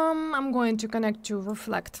I'm going to connect to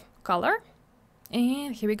reflect color,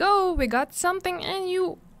 and here we go. We got something, and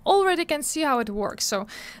you already can see how it works. So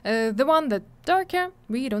the one that darker,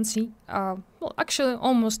 we don't see, well, actually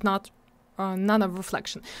almost not, none of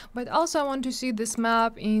reflection. But also I want to see this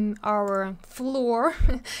map in our floor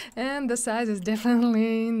and the size is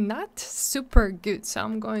definitely not super good. So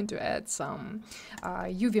I'm going to add some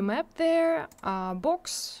UV map there,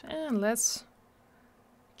 box, and let's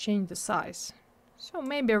change the size. So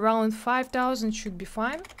maybe around 5000 should be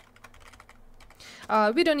fine.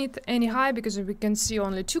 We don't need any high because we can see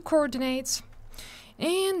only 2 coordinates.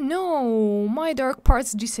 And no, my dark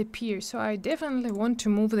parts disappear. So I definitely want to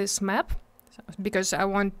move this map because I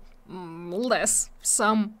want less,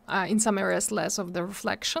 in some areas less of the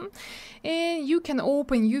reflection. And you can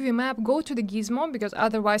open UV map, go to the gizmo, because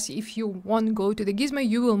otherwise if you won't go to the gizmo,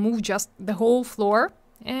 you will move just the whole floor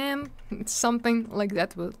and something like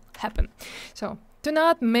that will happen. So to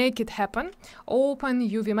not make it happen, open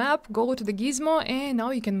UV map, go to the gizmo, and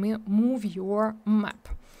now you can move your map.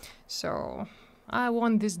 So I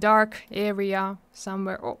want this dark area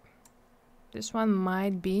somewhere. Oh, this one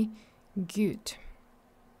might be good.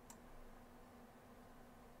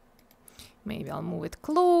 Maybe I'll move it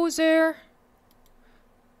closer.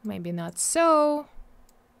 Maybe not so.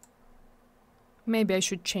 Maybe I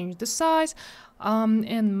should change the size.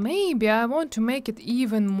 And maybe I want to make it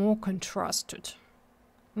even more contrasted.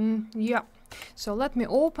 Yeah. So let me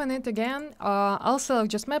open it again. I'll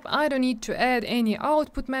select just map. I don't need to add any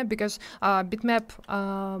output map because bitmap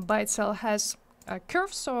by itself has a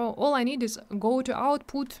curve. So all I need is go to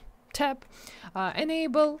output tab,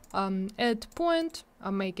 enable, add point,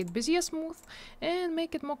 make it Bezier smooth, and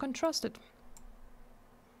make it more contrasted.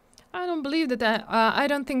 I don't believe that I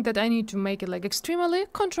don't think that I need to make it like extremely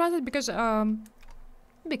contrasted because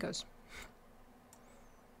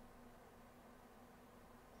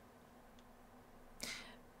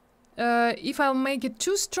if I'll make it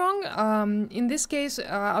too strong, in this case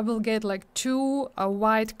I will get like too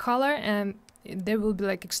white color and there will be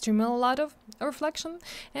like extremely a lot of reflection,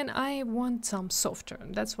 and I want some softer.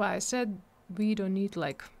 That's why I said we don't need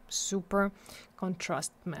like super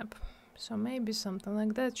contrast map. So maybe something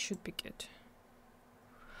like that should be good.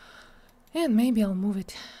 And maybe I'll move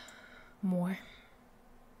it more.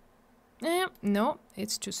 No,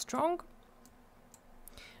 it's too strong.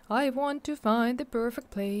 I want to find the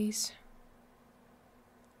perfect place.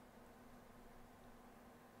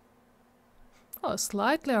 Oh,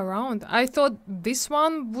 slightly around. I thought this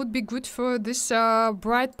one would be good for this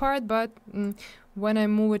bright part, but when I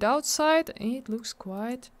move it outside, it looks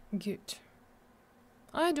quite good.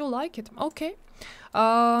 I do like it. Okay.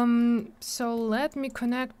 So let me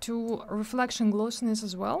connect to reflection glossiness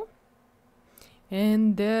as well.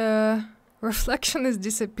 And the reflection is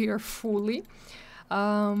disappear fully.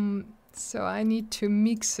 So I need to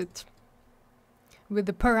mix it with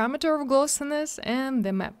the parameter of glossiness and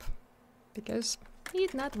the map, because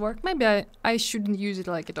it not work. Maybe I shouldn't use it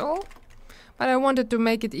like at all, but I wanted to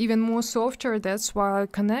make it even more softer. That's why I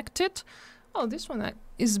connected. Oh, this one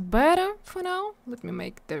is better for now. Let me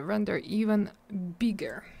make the render even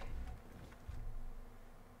bigger.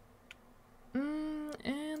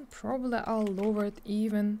 And probably I'll lower it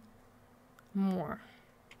even more.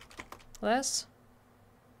 Less.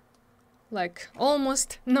 Like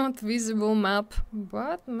almost not visible map,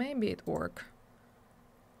 but maybe it work.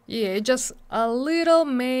 Yeah, just a little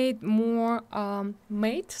made more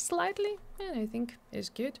matte slightly, and I think it's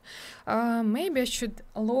good. Maybe I should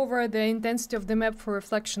lower the intensity of the map for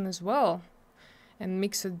reflection as well and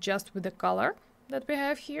mix it just with the color that we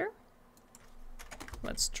have here.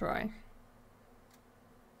 Let's try.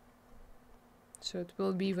 So it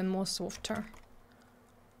will be even more softer.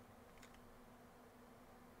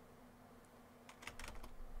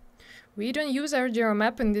 We don't use RGR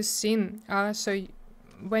map in this scene, so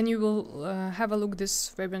when you will have a look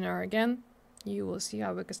this webinar again, you will see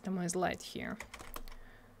how we customize light here.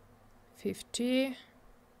 50.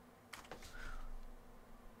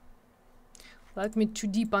 Let me too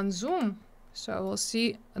deep unzoom, so I will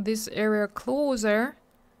see this area closer,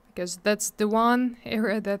 because that's the one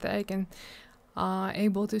area that I can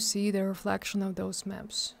able to see the reflection of those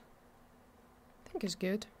maps. I think it's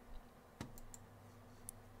good.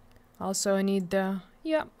 Also I need the,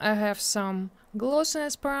 yeah, I have some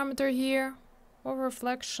glossiness parameter here or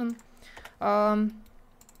reflection.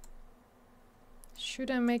 Should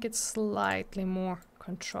I make it slightly more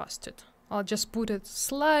contrasted? I'll just put it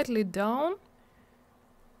slightly down.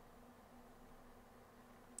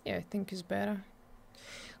 Yeah, I think it's better.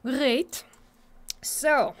 Great.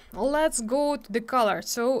 So let's go to the color.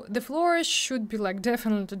 So the floor should be like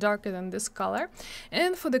definitely darker than this color.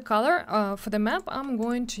 And for the color, for the map, I'm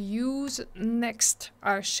going to use next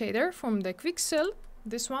shader from the Quixel.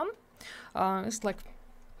 This one. It's like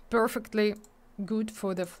perfectly good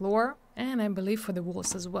for the floor, and I believe for the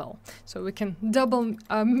walls as well, so we can double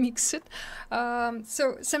mix it.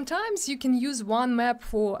 So sometimes you can use one map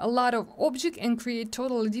for a lot of objects and create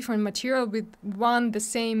totally different material with the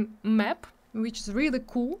same map, which is really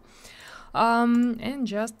cool. And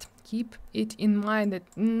just keep it in mind that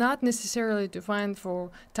not necessarily to find for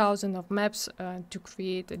thousands of maps to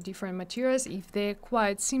create different materials if they're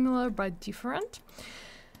quite similar but different.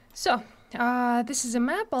 So this is a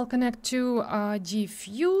map. I'll connect to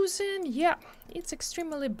diffusing. Yeah, it's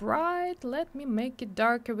extremely bright. Let me make it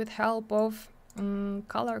darker with help of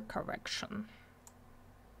color correction.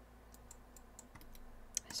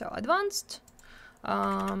 So advanced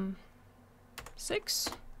 6,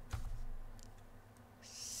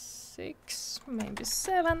 maybe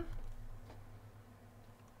 7.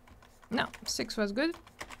 No, 6 was good.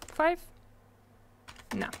 5.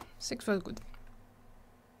 No, 6 was good.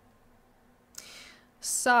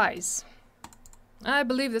 Size. I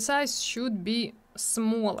believe the size should be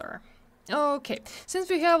smaller. Okay, since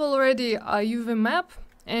we have already a UV map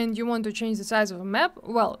and you want to change the size of a map,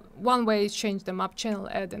 well, one way is change the map channel,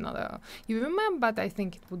 add another UV map, but I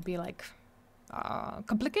think it would be like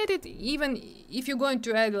complicated, even if you're going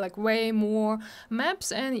to add like way more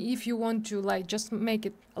maps, and if you want to like just make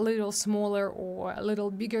it a little smaller or a little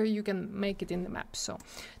bigger, you can make it in the map. So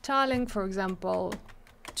tiling, for example,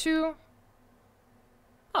 2.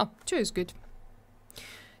 Oh, 2 is good.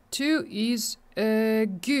 2 is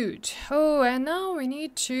good. Oh, and now we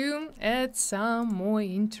need to add some more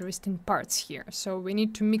interesting parts here. So we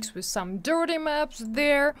need to mix with some dirty maps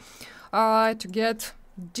there to get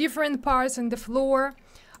different parts in the floor.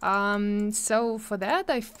 So for that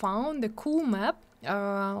I found a cool map,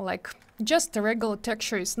 like just a regular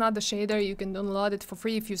texture. It's not a shader. You can download it for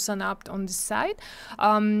free if you sign up on the site.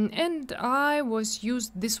 And I was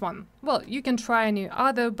used this one. Well, you can try any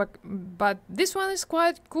other, but this one is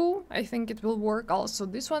quite cool. I think it will work also.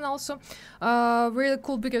 This one also really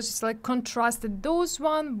cool because it's like contrasted. Those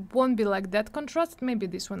one won't be like that contrasted. Maybe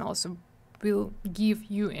this one also will give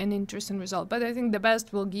you an interesting result, but I think the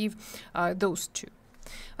best will give those two.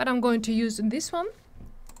 But I'm going to use this one,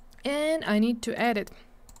 and I need to add it.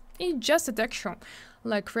 It's just a texture,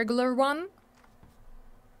 like regular one.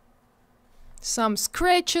 Some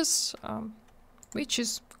scratches, which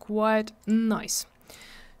is quite nice.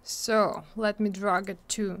 So let me drag it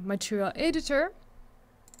to material editor.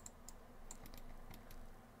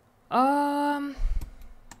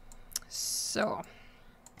 So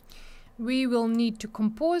we will need to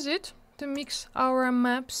compose it to mix our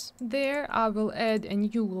maps there. I will add a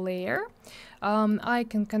new layer. I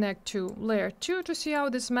can connect to layer 2 to see how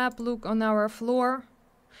this map look on our floor.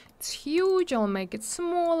 It's huge. I'll make it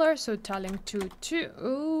smaller, so tiling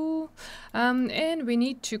 2. And we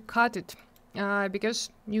need to cut it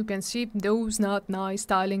because you can see those not nice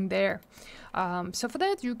tiling there. So for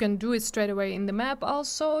that you can do it straight away in the map.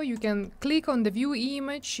 Also you can click on the view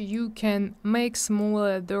image. You can make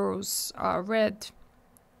smaller those red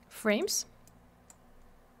frames,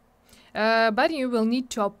 but you will need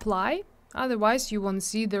to apply, otherwise you won't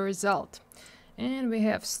see the result. And we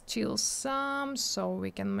have still some, so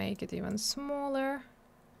we can make it even smaller.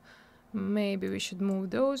 Maybe we should move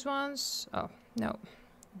those ones. Oh no,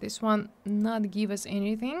 this one not give us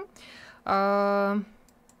anything. Can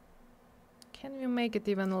we make it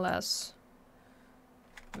even less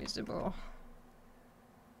visible?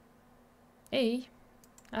 Hey,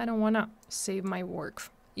 I don't wanna save my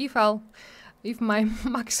work. If my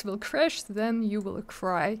Max will crash, then you will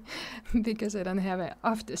cry because I don't have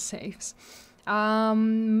after saves.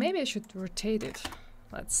 Maybe I should rotate it.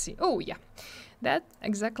 Let's see. Oh yeah, that's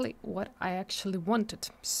exactly what I actually wanted.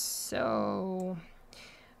 So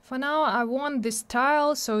for now I want this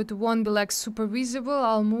tile so it won't be like super visible.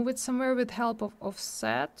 I'll move it somewhere with help of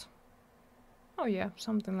offset. Oh yeah,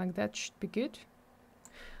 something like that should be good.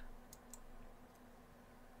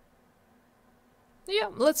 Yeah,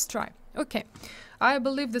 let's try. Okay, I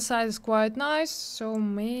believe the size is quite nice, so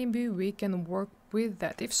maybe we can work with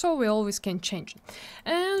that. If so, we always can change it.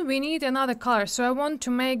 And we need another color, so I want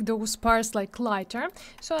to make those parts like lighter.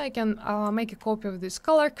 So I can make a copy of this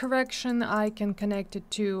color correction. I can connect it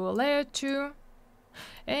to layer 2,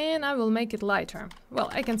 and I will make it lighter. Well,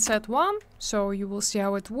 I can set 1, so you will see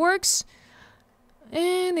how it works.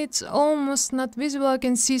 And it's almost not visible. I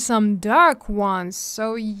can see some dark ones.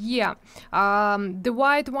 So yeah, the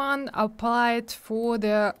white one applied for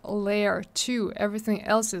the layer 2. Everything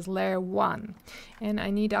else is layer 1. And I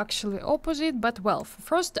need actually opposite, but well,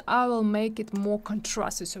 first I will make it more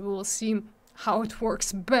contrasted, so we will see how it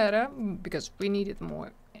works better, because we need it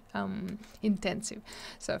more intensive.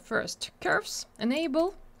 So first, curves,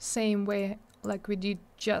 enable, same way like we did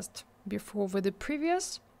just before with the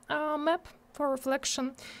previous map for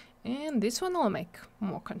reflection, and this one I'll make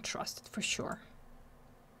more contrasted for sure.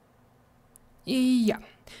 Yeah,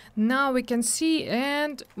 now we can see,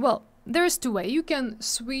 and well, there's two ways. You can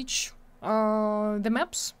switch the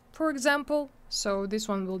maps, for example, so this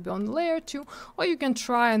one will be on layer 2, or you can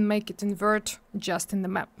try and make it invert just in the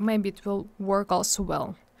map. Maybe it will work also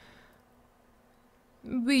well.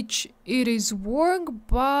 Which it is work,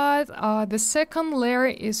 but the second layer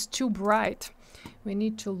is too bright. We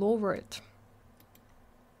need to lower it.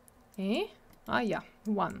 Yeah,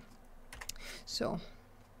 1. So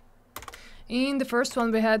in the first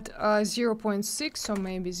one we had 0.6, so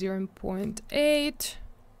maybe 0.8.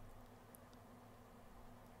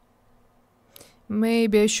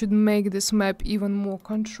 Maybe I should make this map even more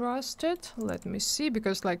contrasted. Let me see,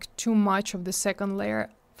 because like too much of the second layer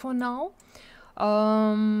for now.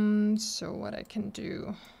 So what I can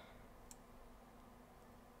do?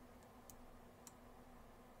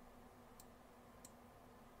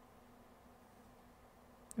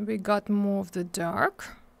 We got more of the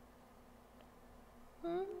dark.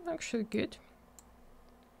 Actually good.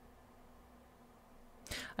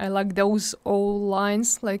 I like those old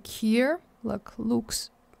lines like here, like looks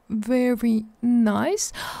very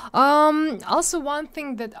nice. Also one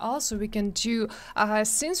thing that also we can do,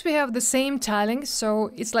 since we have the same tiling, so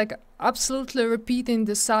it's like absolutely repeating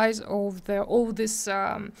the size of the all these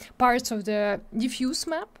parts of the diffuse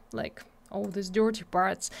map, like all these dirty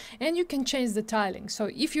parts, and you can change the tiling. So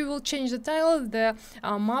if you will change the tile, the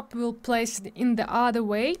map will place it in the other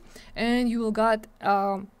way, and you will get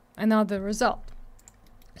another result.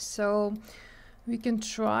 So we can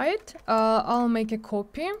try it. I'll make a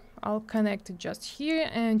copy. I'll connect it just here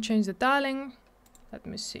and change the tiling. Let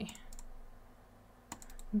me see.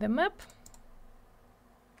 The map.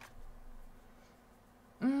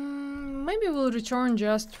 Maybe we'll return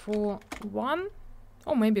just for 1.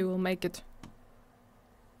 Or maybe we'll make it.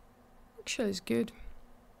 Actually, it's good.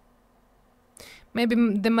 Maybe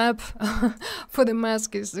the map for the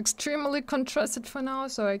mask is extremely contrasted for now,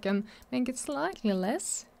 so I can make it slightly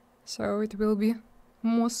less. So it will be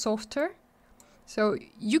more softer. So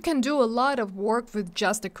you can do a lot of work with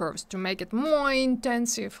just the curves to make it more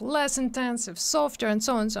intensive, less intensive, softer, and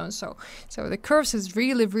so on, so on, so. So the curves is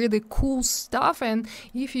really, really cool stuff, and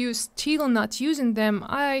if you're still not using them,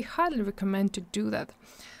 I highly recommend to do that.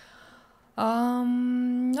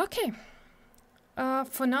 Okay.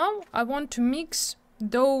 For now, I want to mix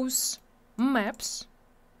those maps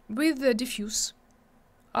with the diffuse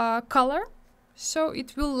color. So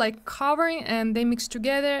it will like covering and they mix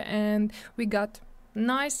together and we got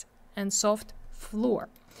nice and soft floor.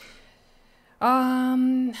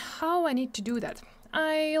 How I need to do that?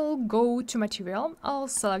 I'll go to material, I'll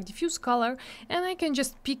select diffuse color, and I can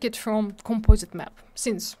just pick it from composite map.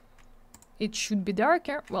 Since it should be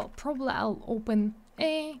darker, well, probably I'll open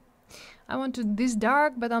a... I want this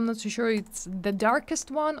dark, but I'm not so sure it's the darkest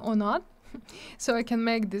one or not. So I can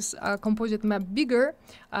make this composite map bigger,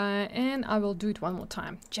 and I will do it one more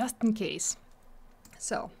time, just in case.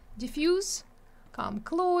 So, diffuse, come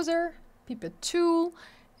closer, pipette tool,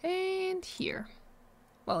 and here.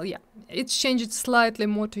 Well, yeah, it's changed slightly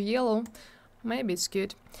more to yellow. Maybe it's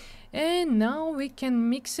good. And now we can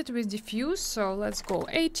mix it with diffuse, so let's go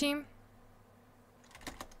 80,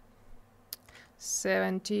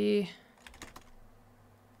 70,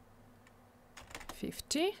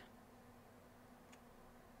 50.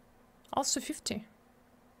 Also 50.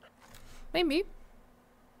 Maybe.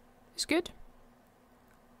 It's good.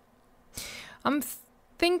 I'm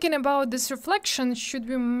thinking about this reflection. Should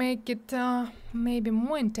we make it maybe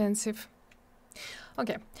more intensive?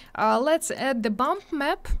 Okay, let's add the bump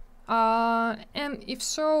map. And if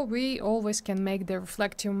so, we always can make the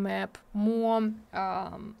reflective map more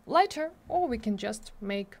lighter, or we can just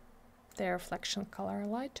make the reflection color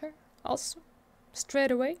lighter also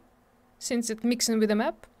straight away, since it's mixing with the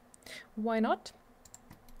map. Why not?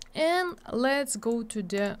 And let's go to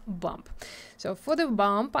the bump. So for the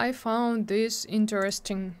bump, I found this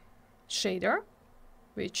interesting shader.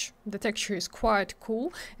 which the texture is quite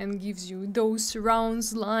cool and gives you those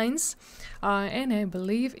round lines, and I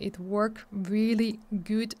believe it worked really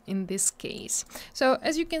good in this case. So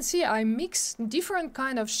as you can see, I mix different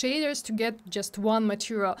kind of shaders to get just one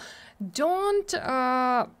material. Don't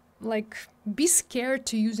like be scared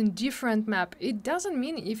to use a different map. It doesn't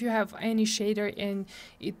mean if you have any shader and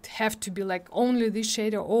it have to be like only this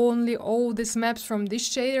shader, only all these maps from this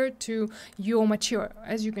shader to your material.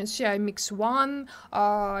 As you can see, I mix one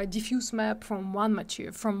diffuse map from one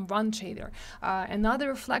material, from one shader, another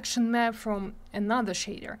reflection map from another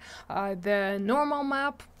shader, the normal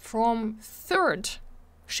map from third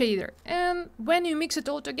shader, and when you mix it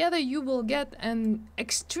all together you will get an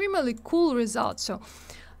extremely cool result. So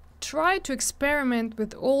try to experiment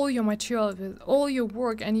with all your material, with all your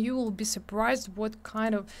work, and you will be surprised what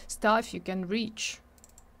kind of stuff you can reach.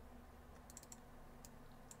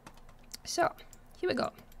 So here we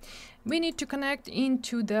go. We need to connect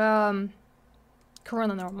into the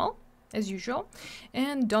corona normal as usual,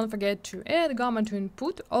 and don't forget to add gamma to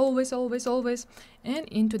input, always, always, always, and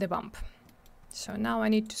into the bump. So now I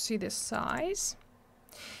need to see the size,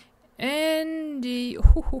 and the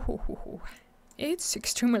it's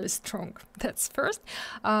extremely strong. That's first.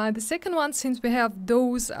 The second one, since we have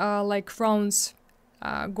those like rounds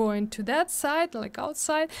going to that side, like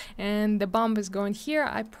outside, and the bump is going here,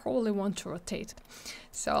 I probably want to rotate it.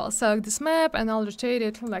 So I'll select this map and I'll rotate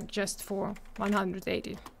it like just for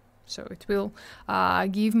 180. So it will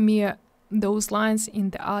give me those lines in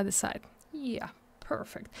the other side. Yeah,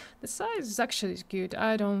 perfect. The size is actually good.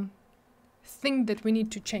 I don't think that we need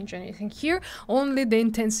to change anything here, only the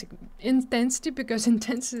intensity, because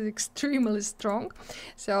intensity is extremely strong.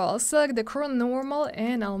 So I'll select the corona normal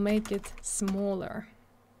and I'll make it smaller.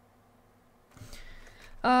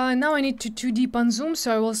 Now I need to 2D unzoom,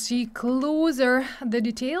 so I will see closer the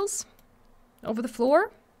details of the floor,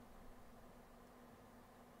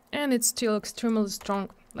 and it's still extremely strong,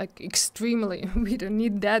 like extremely. We don't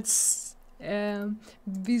need that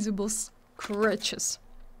visible scratches.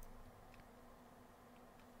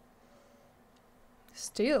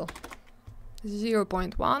 Still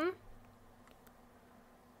 0.1,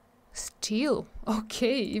 still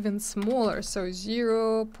okay, even smaller, so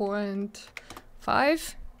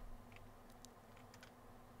 0.5.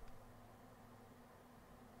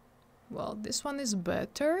 Well, this one is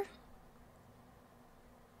better.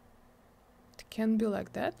 It can be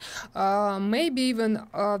like that. Maybe even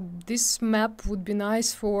this map would be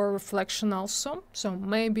nice for reflection also. So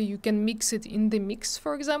maybe you can mix it in the mix,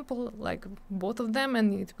 for example, like both of them,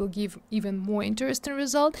 and it will give even more interesting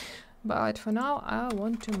result. But for now, I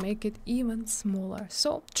want to make it even smaller.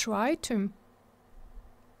 So try to.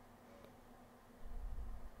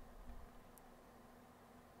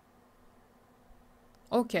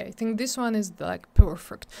 Okay, I think this one is like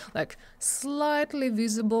perfect, like slightly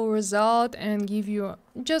visible result and give you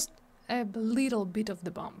just a little bit of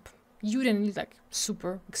the bump. You don't need like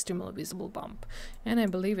super extremely visible bump, and I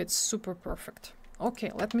believe it's super perfect.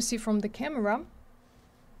 Okay, let me see from the camera.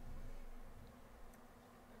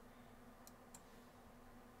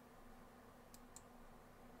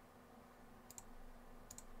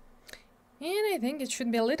 And I think it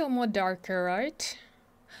should be a little more darker, right?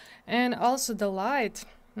 And also the light.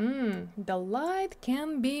 The light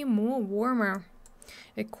can be more warmer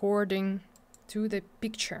according to the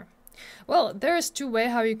picture. Well, there's two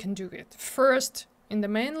ways how you can do it. First, in the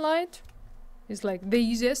main light is like the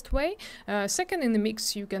easiest way. Second, in the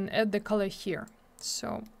mix, you can add the color here.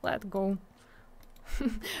 So let's go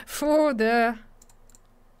for the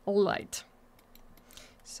light.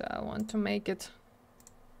 So I want to make it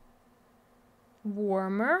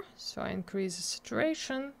warmer, so I increase the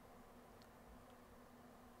saturation.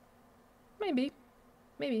 Maybe.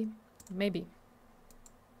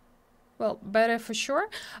 Well, better for sure.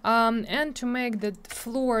 And to make the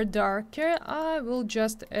floor darker, I will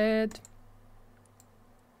just add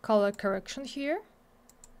color correction here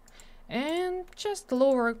and just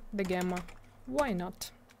lower the gamma. Why not?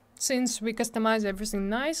 Since we customize everything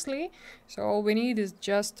nicely, so all we need is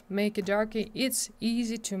just make it darker. It's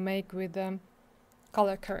easy to make with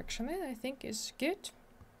color correction, and I think is good.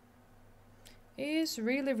 Is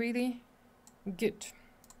really good.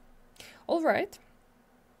 All right.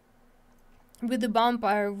 With the bump,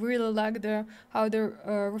 I really like how the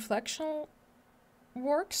reflection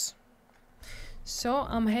works. So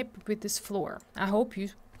I'm happy with this floor. I hope you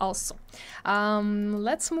also.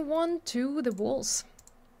 Let's move on to the walls.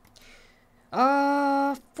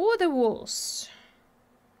 For the walls,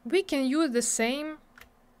 we can use the same.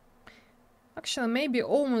 Actually, maybe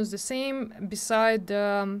almost the same beside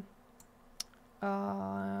the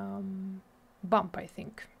bump, I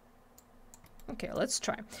think. Okay, let's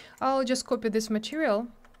try. I'll just copy this material.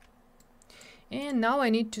 And now I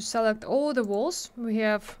need to select all the walls. We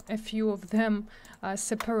have a few of them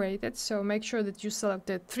separated, so make sure that you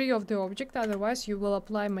selected 3 of the object, otherwise you will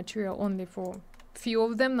apply material only for few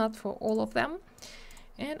of them, not for all of them.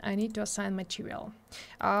 And I need to assign material.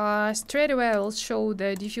 Straight away I will show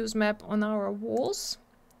the diffuse map on our walls.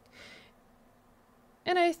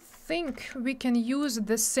 And I think we can use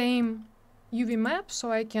the same UV map,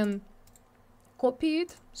 so I can copy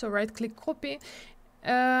it. So right click copy.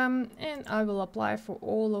 And I will apply for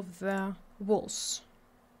all of the walls.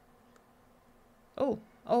 Oh,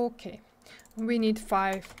 okay. We need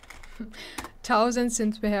 5,000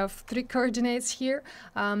 since we have 3 coordinates here.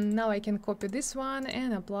 Now I can copy this one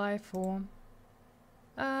and apply for...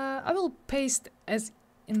 I will paste as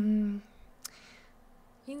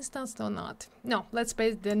instance or not. No, let's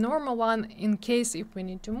paste the normal one in case if we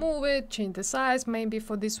need to move it, change the size. Maybe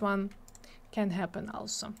for this one can happen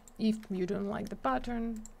also. If you don't like the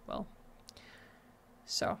pattern, well.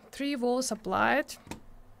 So 3 walls applied.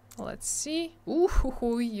 Let's see.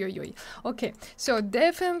 Okay, so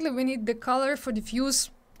definitely we need the color for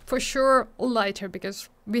diffuse for sure lighter, because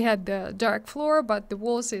we had the dark floor but the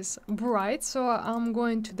walls is bright. So I'm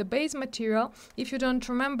going to the base material. If you don't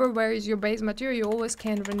remember where is your base material, you always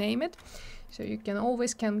can rename it. So you can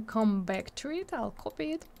always come back to it. I'll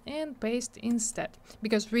copy it and paste instead,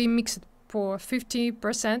 because we mix it for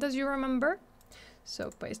 50% as you remember.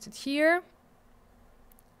 So paste it here.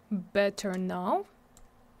 Better now.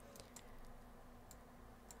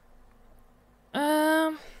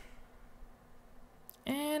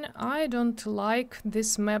 And I don't like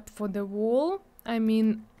this map for the wall. I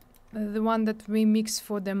mean the one that we mix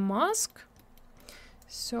for the mask.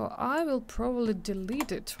 So I will probably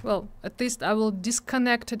delete it. Well, at least I will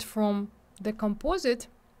disconnect it from the composite.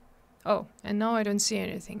 Oh, and now I don't see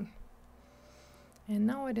anything. And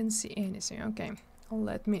now I didn't see anything. Okay,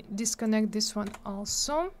 let me disconnect this one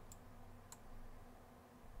also.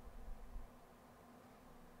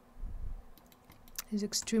 It's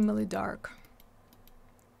extremely dark.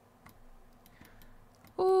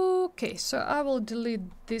 Okay, so I will delete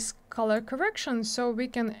this color correction so we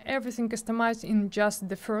can everything customize in just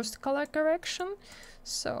the first color correction.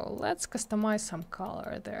 So let's customize some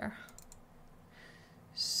color there.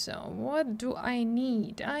 So what do I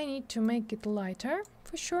need? I need to make it lighter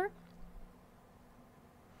for sure.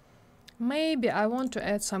 Maybe I want to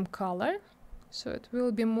add some color so it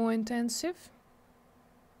will be more intensive.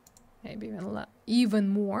 Maybe even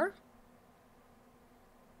more.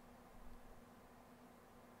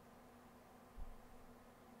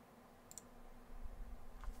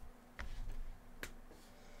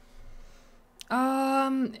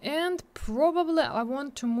 And probably I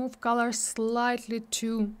want to move color slightly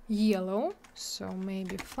to yellow, so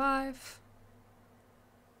maybe 5.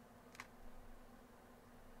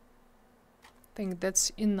 I think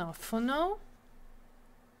that's enough for now.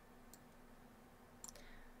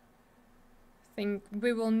 I think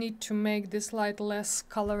we will need to make this light less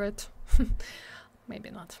colored. Maybe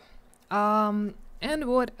not. And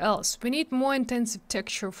what else? We need more intensive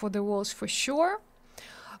texture for the walls for sure.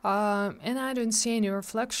 And I don't see any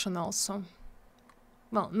reflection also.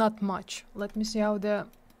 Well, not much. Let me see how the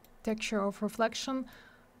texture of reflection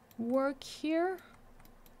work here.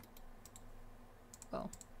 Well,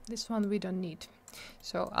 this one we don't need.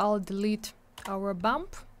 So I'll delete our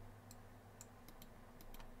bump.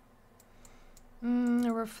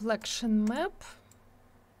 Reflection map.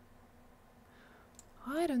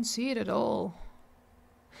 I don't see it at all.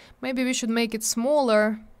 Maybe we should make it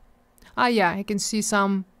smaller. Ah, yeah, I can see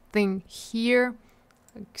something here.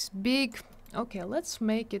 Looks big. Okay, let's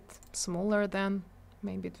make it smaller then.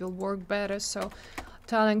 Maybe it will work better. So,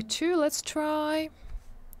 tiling 2, let's try.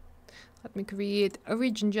 Let me create a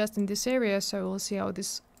region just in this area so we'll see how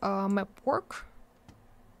this map works.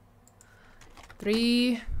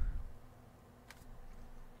 3.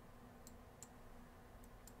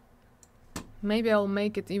 Maybe I'll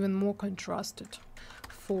make it even more contrasted.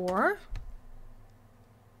 4.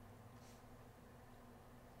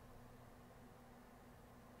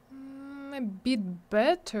 A bit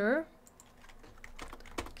better.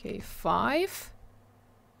 Okay, 5.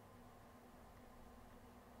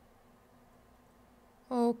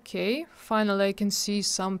 Okay, finally I can see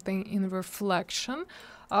something in reflection.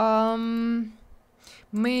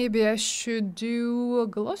 Maybe I should do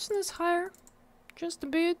glossiness higher, just a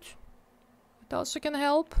bit. It also can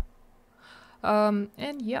help.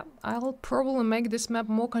 And yeah, I'll probably make this map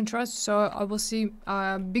more contrasted, so I will see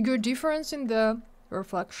a bigger difference in the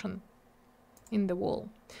reflection in the wall.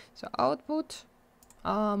 So output,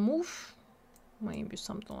 move, Maybe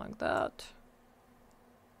something like that.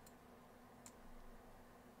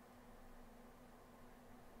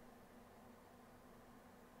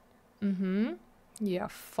 Yeah,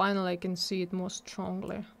 finally I can see it more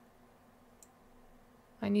strongly.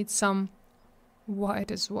 I need some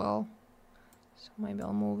white as well. So maybe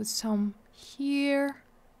I'll move it some here.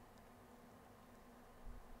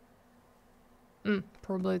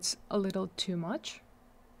 Probably it's a little too much.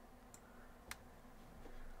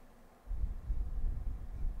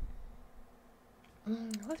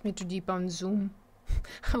 Let me to deep on zoom.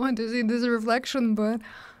 I want to see this reflection, but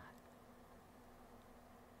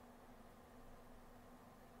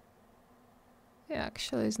yeah,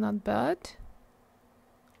 actually it's not bad.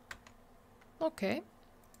 Okay.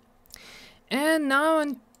 And now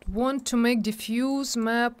I want to make diffuse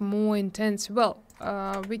map more intense. Well,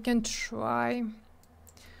 we can try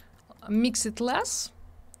mix it less.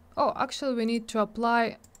 Oh, actually we need to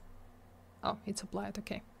apply. Oh, it's applied.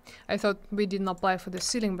 Okay. I thought we didn't apply for the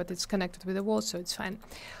ceiling, but it's connected with the wall, so it's fine.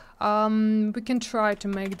 We can try to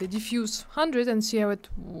make the diffuse 100 and see how it...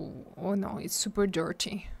 Oh no, it's super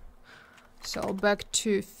dirty. So back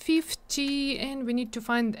to 50, and we need to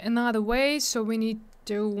find another way, so we need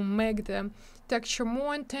to make the texture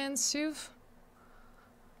more intensive.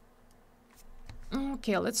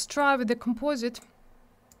 Okay, let's try with the composite.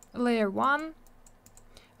 Layer 1.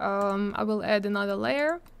 I will add another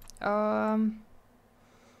layer.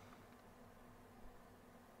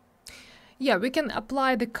 Yeah, we can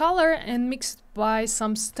apply the color and mix it by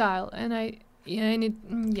some style, and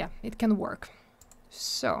it can work.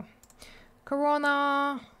 So,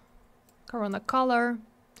 Corona color.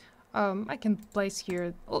 I can place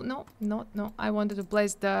here. Oh no! I wanted to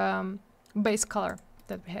place the base color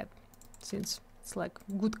that we had, since it's like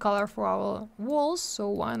good color for our walls. So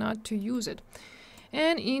why not to use it?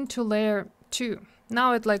 And into layer 2.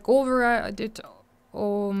 Now it like overrided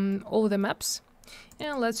all the maps.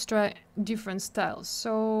 And let's try different styles.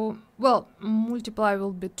 So, well, multiply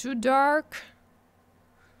will be too dark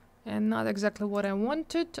and not exactly what I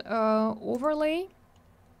wanted. Overlay.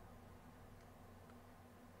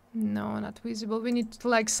 No, not visible. We need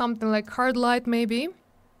like something like hard light maybe.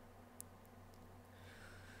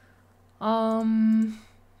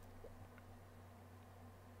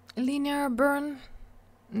 Linear burn.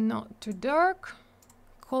 Not too dark.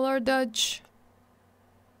 Color dodge.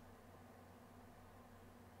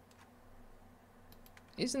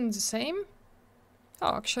 Isn't the same?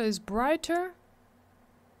 Oh, actually it's brighter.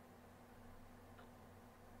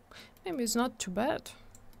 Maybe it's not too bad,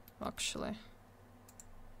 actually.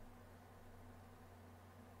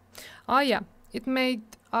 Oh yeah, it made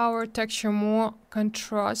our texture more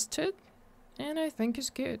contrasted, and I think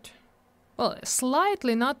it's good. Well,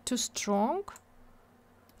 slightly not too strong,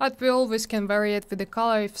 but we always can vary it with the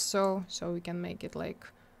color if so we can make it like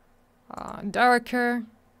darker.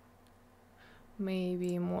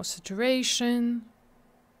 Maybe more saturation.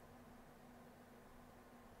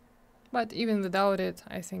 But even without it,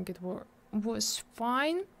 I think it was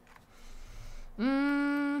fine.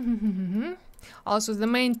 Also, the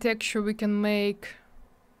main texture we can make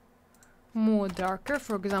more darker.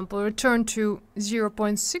 For example, return to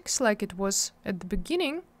 0.6 like it was at the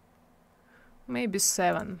beginning. Maybe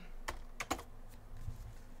 7.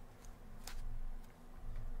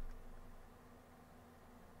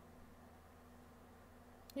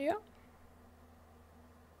 Yeah,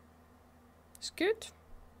 it's good.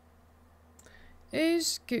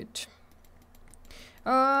 It's good.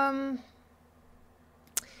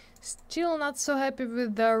 Still not so happy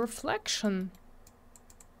with the reflection.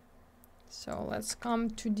 So let's come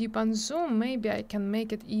to deep on zoom. Maybe I can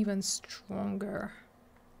make it even stronger.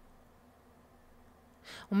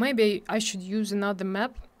 Or maybe I should use another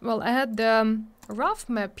map. Well, I had the rough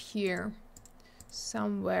map here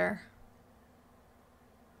somewhere.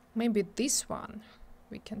 Maybe this one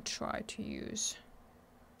we can try to use,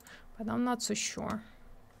 but I'm not so sure.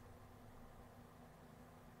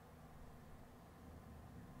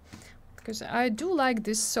 Because I do like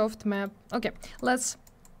this soft map. Okay, let's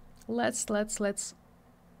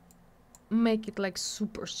make it like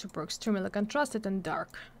super extremely contrasted and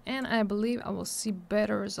dark. And I believe I will see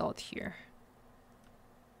better result here.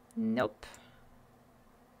 Nope.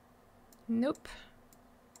 Nope.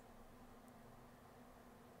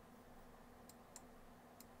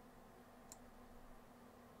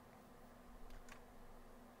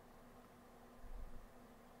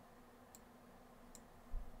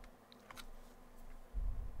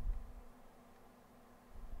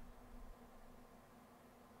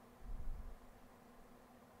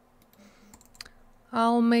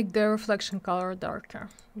 I'll make the reflection color darker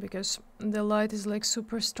because the light is like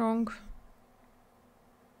super strong.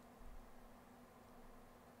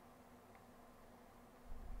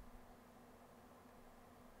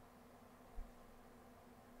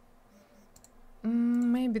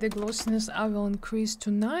 maybe the glossiness I will increase to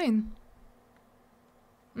 9.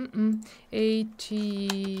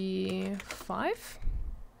 85.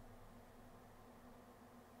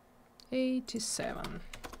 87.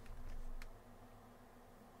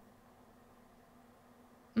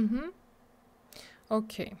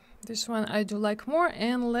 Okay, this one I do like more,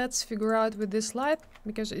 and let's figure out with this light,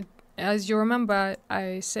 because it, as you remember,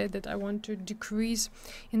 I said that I want to decrease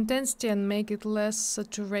intensity and make it less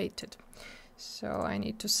saturated. So I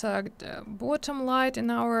need to select the bottom light in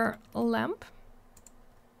our lamp,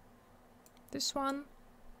 this one,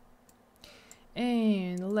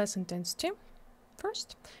 and less intensity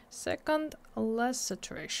first, second, less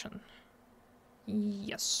saturation.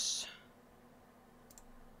 Yes.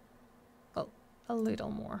 Well, a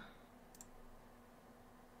little more.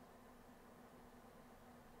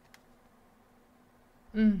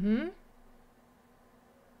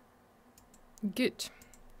 Good.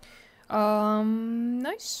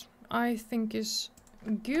 Nice. I think is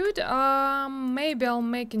good. Maybe I'll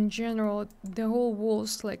make in general the whole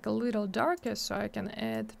walls like a little darker, so I can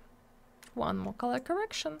add one more color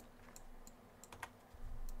correction.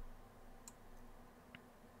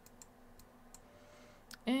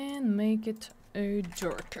 And make it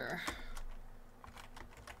darker.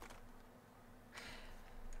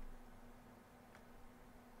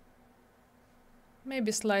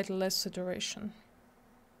 Maybe slightly less saturation.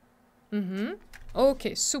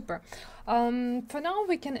 Okay, super. For now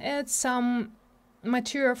we can add some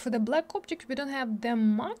material for the black object. We don't have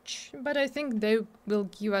them much, but I think they will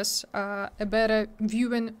give us a better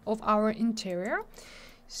viewing of our interior.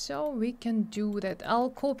 So we can do that.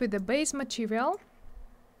 I'll copy the base material.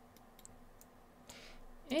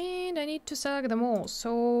 And I need to select them all.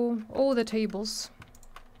 So all the tables.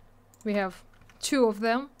 We have 2 of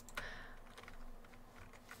them.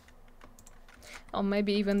 Or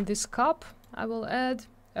maybe even this cup I will add.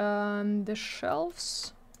 The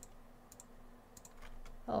shelves.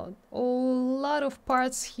 Oh, a lot of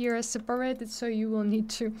parts here are separated, so you will need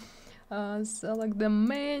to select them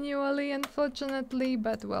manually, unfortunately.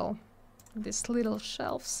 But well, these little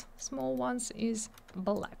shelves, small ones, is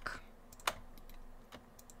black.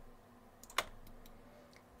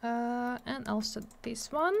 And also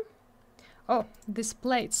this one. Oh, these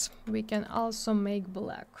plates we can also make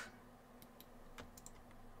black.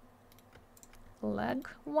 Leg,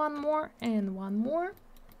 one more and one more.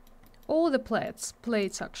 All the plates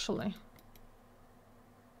actually.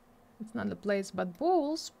 It's not the plates but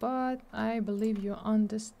bowls, but I believe you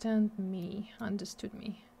understood me.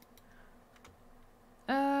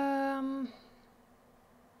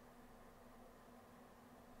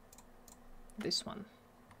 This one.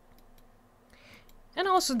 And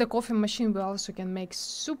also the coffee machine we also can make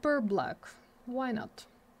super black. Why not?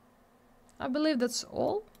 I believe that's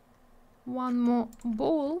all. One more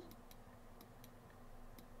bowl.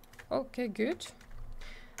 Okay, good.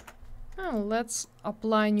 Now let's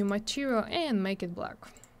apply new material and make it black.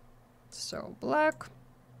 So black.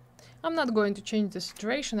 I'm not going to change the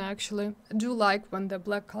saturation actually. I do like when the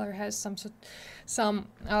black color has some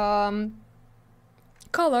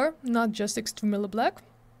color, not just extremely black.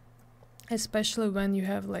 Especially when you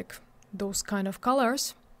have like those kind of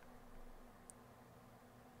colors.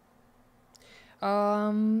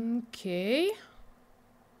 Okay.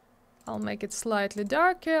 I'll make it slightly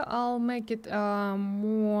darker. I'll make it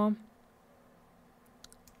more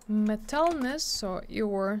metalness, so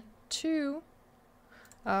your 2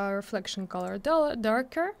 reflection color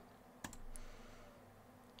darker.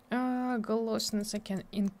 Glossiness I can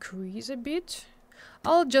increase a bit.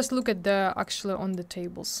 I'll just look at the actually on the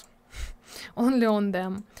tables. Only on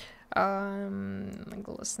them.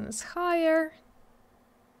 Glossiness higher.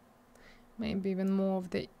 Maybe even more of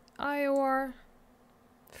the IOR,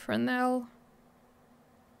 Fresnel.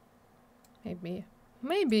 Maybe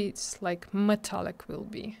it's like metallic will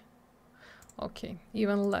be. Okay,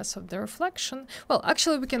 even less of the reflection. Well,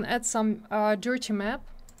 actually we can add some dirty map,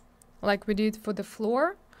 like we did for the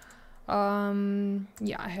floor.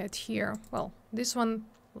 Yeah, I had here. Well, this one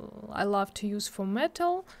I love to use for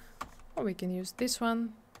metal. Or we can use this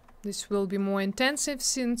one. This will be more intensive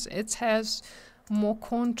since it has more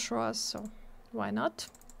contrast, so why not?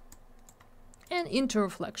 And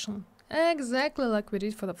interreflection, exactly like we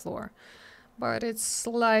did for the floor, but it's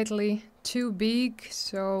slightly too big,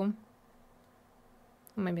 so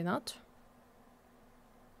maybe not.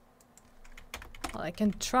 Well, I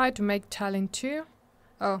can try to make tiling too.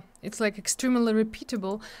 Oh, it's like extremely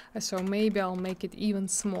repeatable, so maybe I'll make it even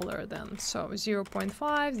smaller then. So 0.5,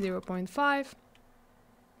 0.5.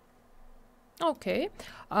 Okay,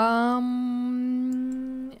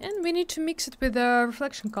 and we need to mix it with the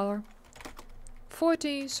reflection color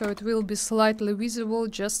 40, so it will be slightly visible,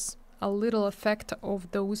 just a little effect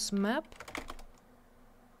of those map,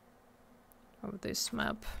 of this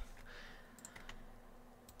map.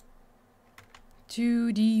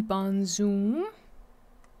 2D pan zoom.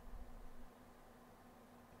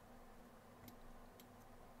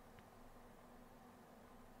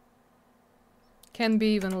 Can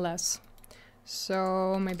be even less,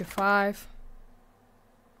 so maybe 5.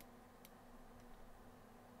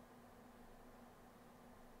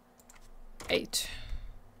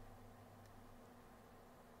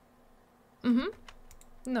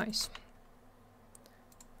 Nice.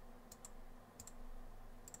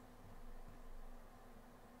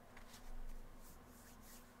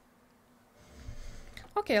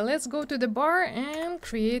 Okay, let's go to the bar and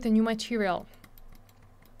create a new material.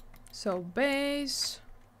 So base,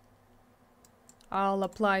 I'll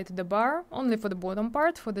apply to the bar only for the bottom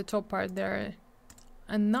part. For the top part there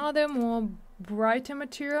another more brighter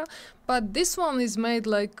material, but this one is made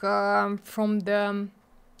like from the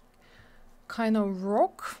kind of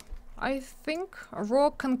rock, I think,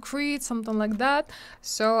 rock, concrete, something like that.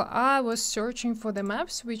 So I was searching for the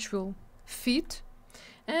maps which will fit,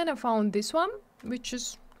 and I found this one, which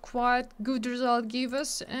is quite good result give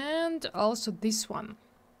us, and also this one.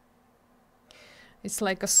 It's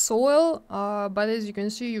like a soil, but as you can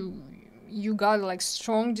see, you got like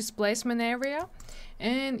strong displacement area,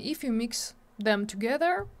 and if you mix them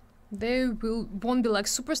together, they won't be like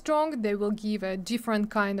super strong. They will give a different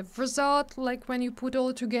kind of result, like when you put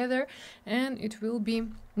all together, and it will be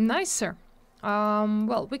nicer.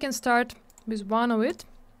 Well, we can start with one of it.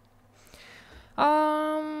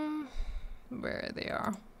 Where they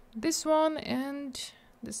are? This one and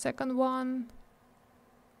the second one.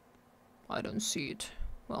 I don't see it.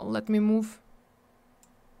 Well, let me move.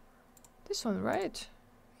 This one, right?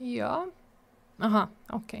 Yeah.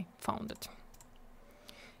 Okay, found it.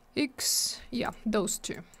 X, yeah, those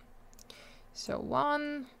two. So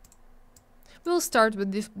one. We'll start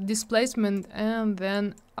with this displacement, and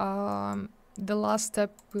then the last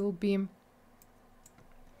step will be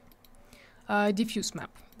diffuse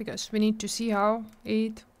map, because we need to see how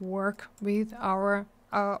it works with our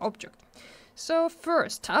object. So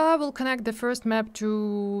first, I will connect the first map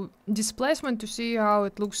to displacement to see how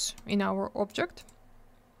it looks in our object.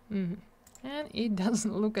 And it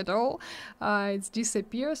doesn't look at all. It's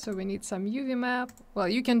disappeared, so we need some UV map. Well,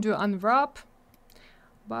 you can do unwrap,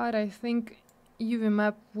 but I think UV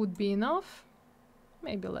map would be enough.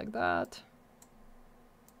 Maybe like that.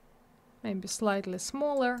 Maybe slightly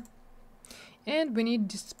smaller. And we need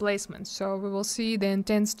displacement, so we will see the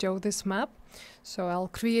intensity of this map. So I'll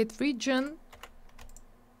create region.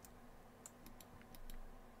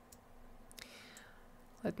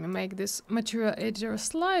 Let me make this material editor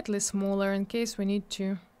slightly smaller in case we need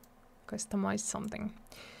to customize something.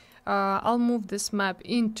 I'll move this map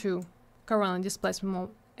into current displacement mode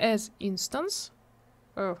as instance.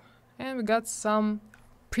 Oh, and we got some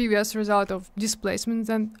previous result of displacement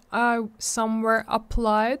that I somewhere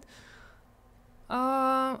applied.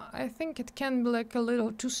 I think it can be like a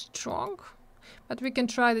little too strong, but we can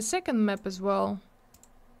try the second map as well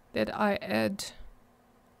that I add.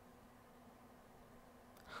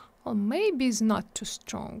 Well, maybe it's not too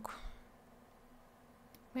strong.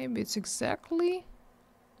 Maybe it's exactly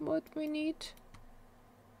what we need.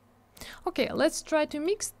 Okay, let's try to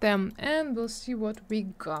mix them and we'll see what we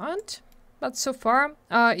got. But so far,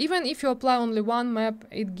 even if you apply only one map,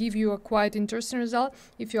 it gives you a quite interesting result.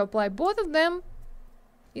 If you apply both of them,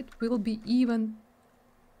 it will be even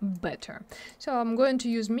better. So I'm going to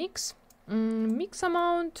use mix. Mix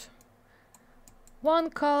amount,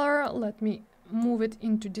 one color. Let me move it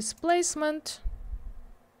into displacement.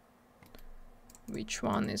 Which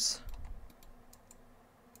one is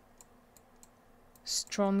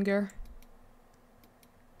stronger?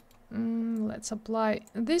 Let's apply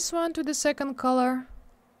this one to the second color.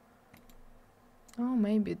 Oh,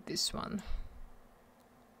 maybe this one.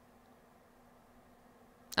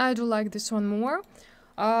 I do like this one more.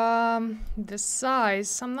 The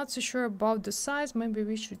size, I'm not so sure about the size. Maybe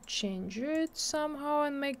we should change it somehow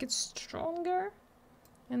and make it stronger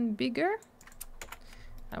and bigger.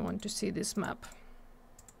 I want to see this map.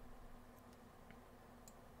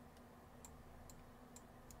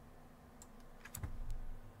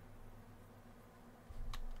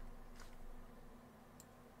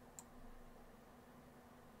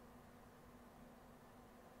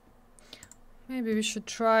 Maybe we should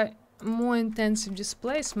try more intensive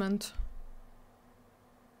displacement.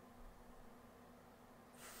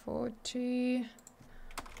 40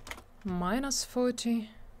 minus 40.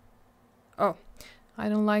 Oh, I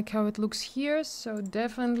don't like how it looks here, so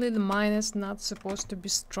definitely the minus not supposed to be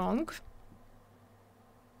strong.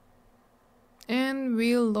 And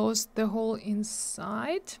we lost the whole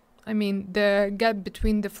inside. I mean, the gap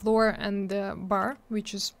between the floor and the bar,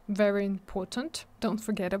 which is very important. Don't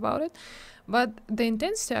forget about it. But the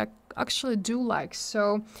intensity I actually do like.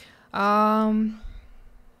 So,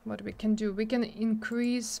 what we can do, we can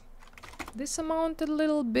increase this amount a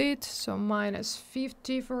little bit. So minus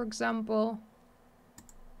 50, for example.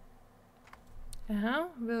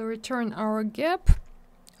 We'll return our gap.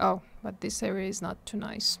 Oh, but this area is not too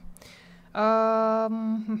nice.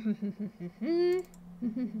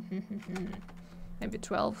 Maybe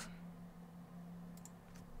 12.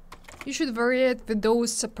 You should vary it with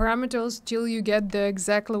those parameters till you get the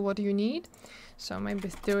exactly what you need. So maybe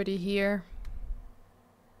 30 here.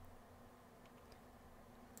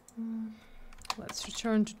 Let's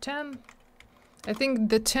return to 10. I think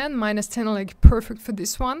the 10 minus 10 are like perfect for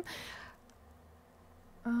this one.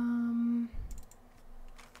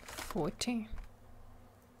 40.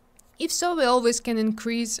 If so, we always can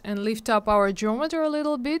increase and lift up our geometry a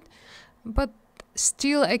little bit, but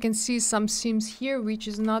still I can see some seams here which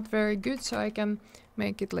is not very good, so I can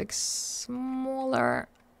make it like smaller.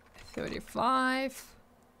 35,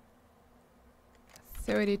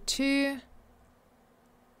 32,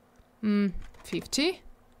 50,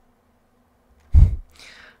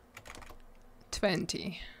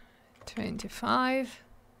 20, 25,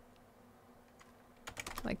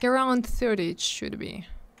 like around 30 it should be.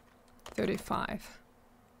 35.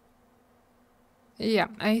 Yeah,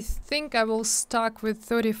 I think I will start with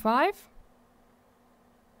 35.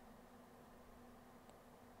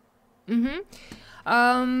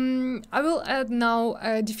 I will add now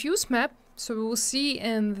a diffuse map, so we will see,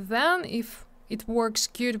 and then if it works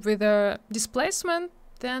good with a displacement,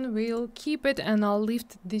 then we'll keep it and I'll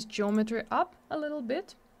lift this geometry up a little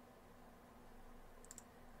bit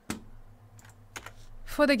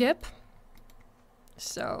for the gap.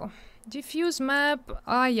 So diffuse map,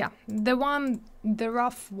 yeah, the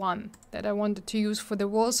rough one that I wanted to use for the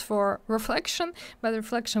walls for reflection, but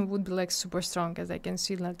reflection would be like super strong, as I can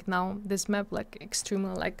see like now this map like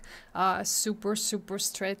extremely like super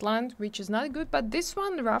straight line, which is not good. But this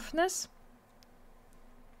one roughness,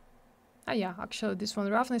 yeah, actually this one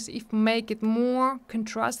roughness, if make it more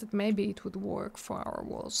contrasted, maybe it would work for our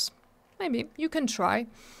walls. Maybe you can try.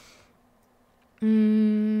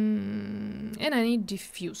 And I need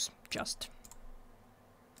diffuse just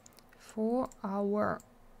for our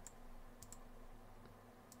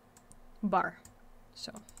bar.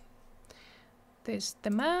 So this is the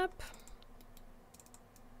map.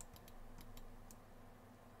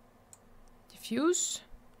 Diffuse.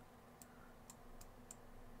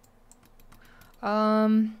 I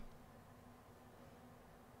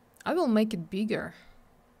will make it bigger.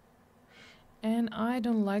 And I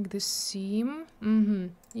don't like the seam.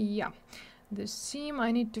 Yeah, the seam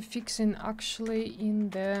I need to fix in actually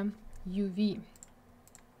in the UV.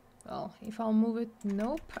 Well, if I'll move it,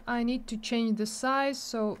 nope. I need to change the size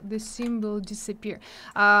so the seam will disappear.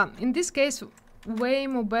 In this case, way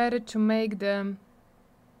more better to make the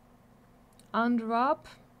unwrap.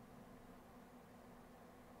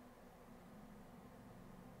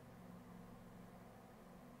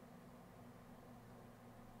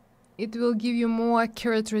 It will give you more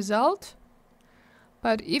accurate result.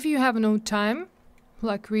 But if you have no time,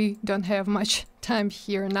 like we don't have much time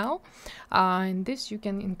here now, in this you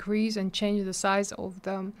can increase and change the size of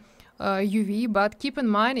the UV. But keep in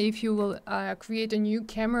mind, if you will create a new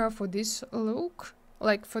camera for this look,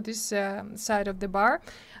 like for this side of the bar,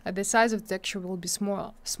 the size of the texture will be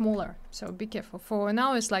smaller. So be careful. For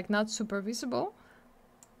now it's like not super visible,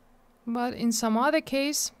 but in some other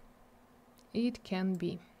case it can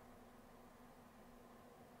be.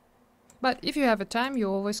 But if you have a time, you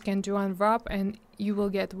always can do unwrap and you will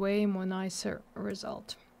get way more nicer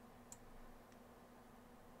result.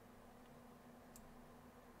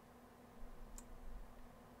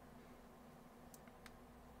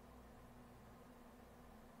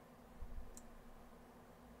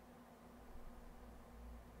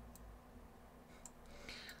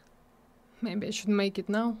 Maybe I should make it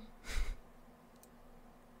now.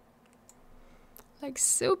 Like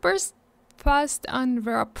super fast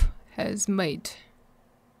unwrap has made,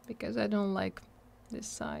 because I don't like this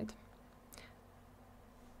side.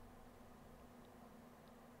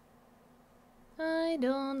 I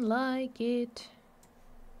don't like it.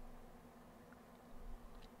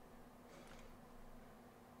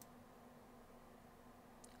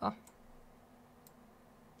 Oh.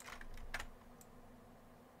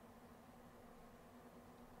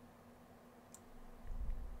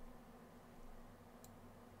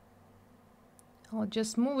 I'll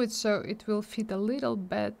just move it so it will fit a little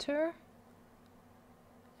better.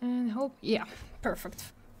 And hope, yeah,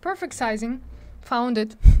 perfect. Perfect sizing. Found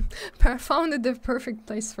it. Found it the perfect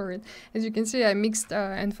place for it. As you can see, I mixed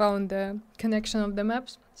and found the connection of the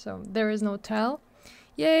maps. So there is no tile.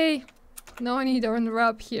 Yay! No need to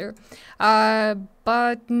unwrap here.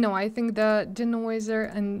 But no, I think the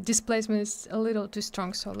denoiser and displacement is a little too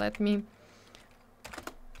strong. So let me...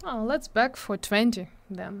 Oh, let's back for 20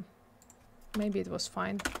 then. Maybe it was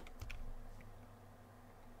fine.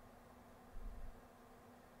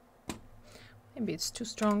 Maybe it's too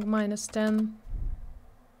strong, -10.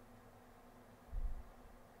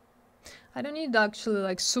 I don't need actually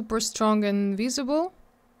like super strong and visible.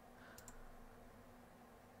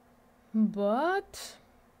 But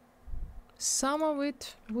some of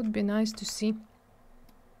it would be nice to see.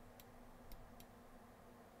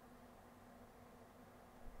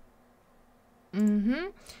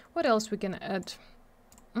 What else we can add?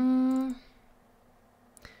 Can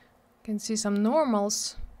see some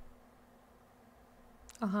normals.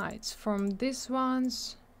 Aha, it's from these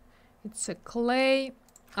ones. It's a clay.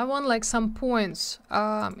 I want like some points.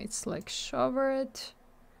 It's like showered.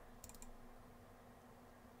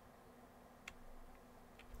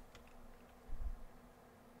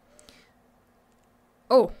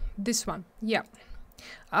 Oh, this one. Yeah.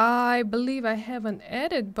 I believe I haven't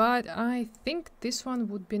added, but I think this one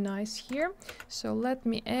would be nice here. So let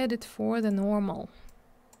me add it for the normal.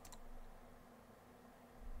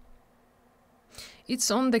 It's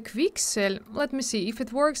on the quick sell. Let me see if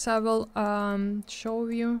it works. I will show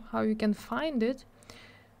you how you can find it.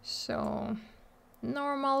 So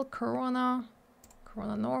normal, corona,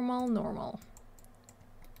 corona, normal, normal.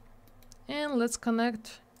 And let's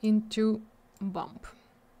connect into bump.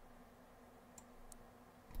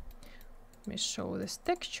 Let me show this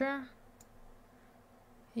texture.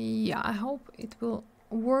 Yeah, I hope it will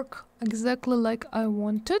work exactly like I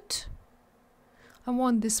wanted. I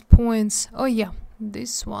want these points. Oh yeah,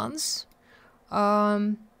 these ones.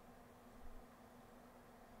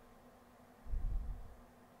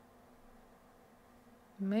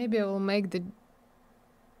 Maybe I will make the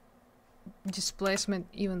displacement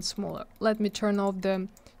even smaller. Let me turn off the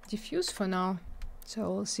diffuse for now.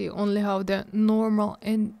 So we'll see only how the normal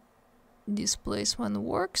and displacement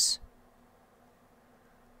works.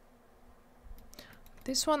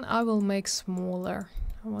 This one I will make smaller.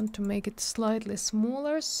 I want to make it slightly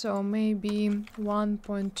smaller, so maybe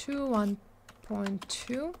 1.2,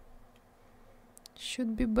 1.2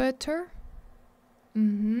 should be better.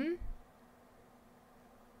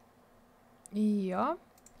 Yeah,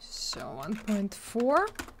 so 1.4.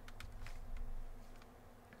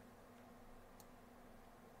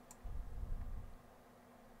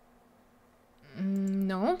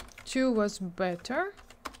 No, 2 was better.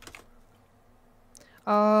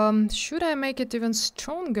 Should I make it even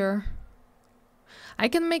stronger? I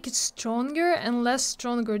can make it stronger and less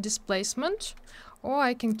stronger displacement, or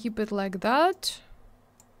I can keep it like that.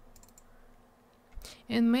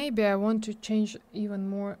 And maybe I want to change even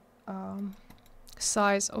more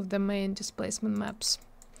size of the main displacement maps.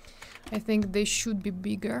 I think they should be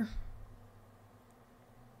bigger.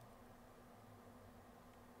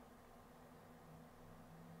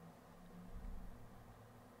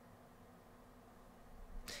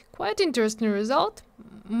 Quite interesting result.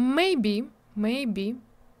 Maybe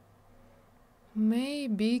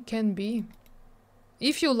can be.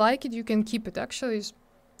 If you like it, you can keep it. Actually, it's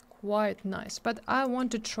quite nice. But I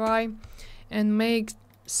want to try and make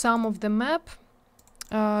some of the map,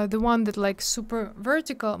 the one that like super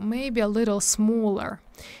vertical, maybe a little smaller.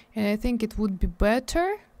 And I think it would be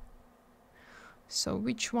better. So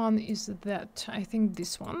which one is that? I think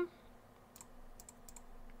this one.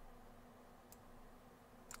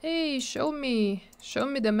 Hey, show me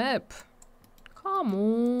the map. Come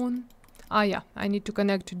on. Ah, yeah, I need to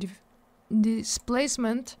connect to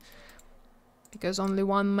displacement because only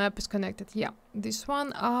one map is connected. Yeah, this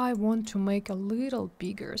one I want to make a little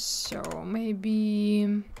bigger, so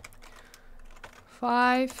maybe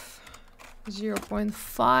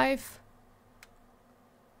 0.5.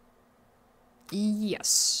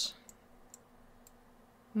 Yes.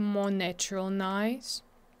 More natural, nice.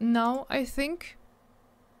 Now I think.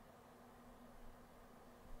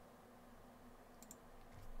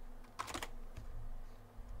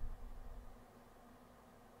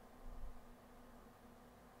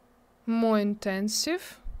 More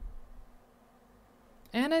intensive.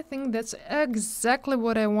 And I think that's exactly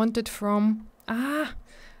what I wanted from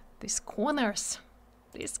these corners.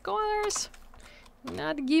 These corners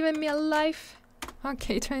not giving me a life.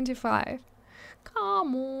 Okay, 25.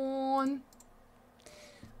 Come on.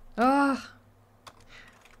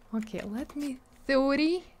 Okay, let me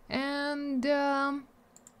 30 and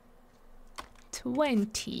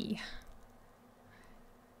 20.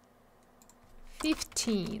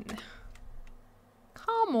 15.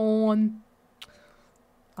 Come on.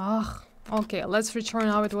 Ah, okay, let's return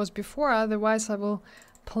how it was before, otherwise I will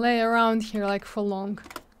play around here like for long.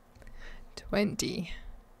 20.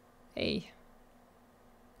 Hey.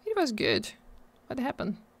 It was good. What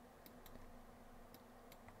happened?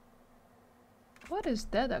 What is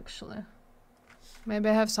that actually? Maybe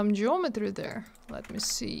I have some geometry there. Let me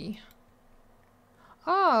see.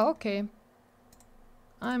 Ah, okay.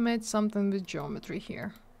 I made something with geometry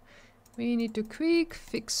here. We need to quick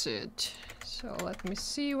fix it. So let me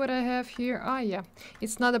see what I have here. Ah, yeah.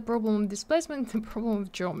 It's not a problem of displacement, it's a problem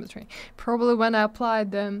of geometry. Probably when I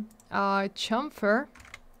applied the chamfer,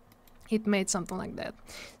 it made something like that.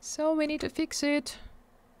 So we need to fix it.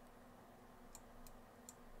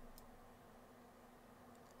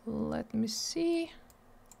 Let me see.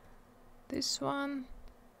 This one.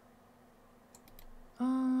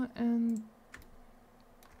 And...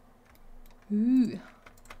 Ooh.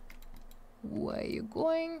 Where are you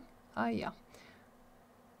going? Ah, yeah.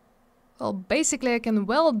 Well, basically I can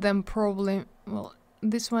weld them probably. Well,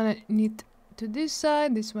 this one I need to this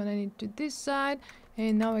side, this one I need to this side.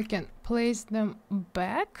 And now I can place them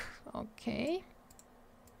back. Okay.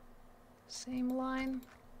 Same line.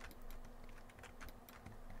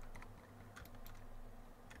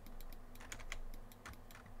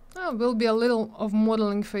 Oh, will be a little of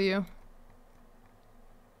modeling for you.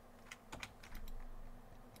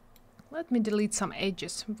 Let me delete some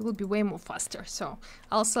edges. It will be way more faster. So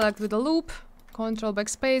I'll select with a loop, Control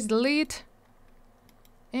backspace, delete.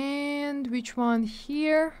 And which one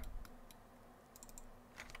here?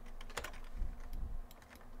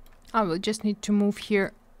 I will just need to move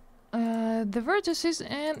here the vertices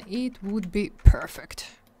and it would be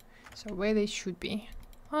perfect. So where they should be.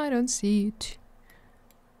 I don't see it.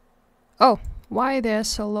 Oh, why they're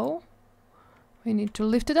so low? We need to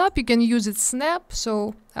lift it up. You can use it snap,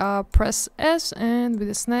 so press S and with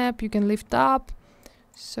a snap you can lift up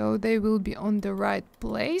so they will be on the right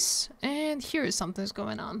place. And here is something's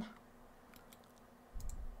going on.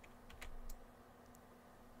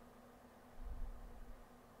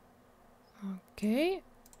 Okay,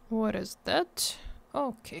 what is that?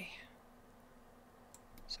 Okay.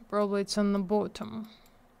 So probably it's on the bottom.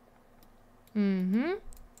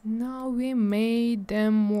 Now we made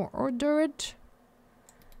them more ordered.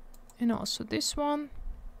 And also this one.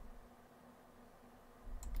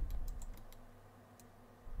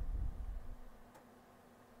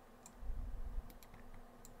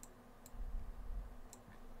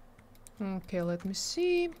 Okay, let me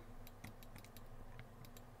see.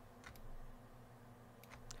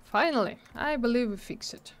 Finally, I believe we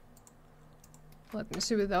fix it. Let me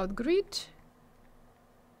see without grid.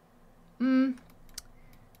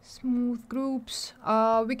 Smooth groups.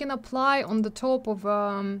 We can apply on the top of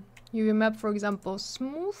UV map, for example,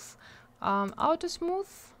 smooth, auto smooth.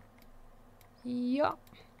 Yeah.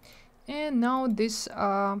 And now this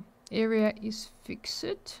area is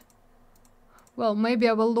fixed. Well, maybe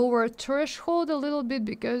I will lower threshold a little bit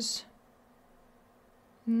because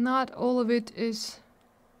not all of it is...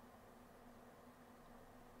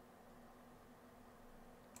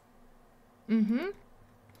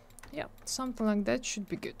 Yeah, something like that should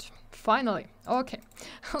be good. Finally. Okay,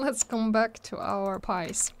 let's come back to our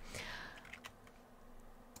pies.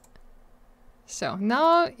 So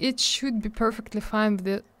now it should be perfectly fine with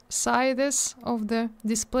the sizes of the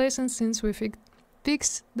displacement since we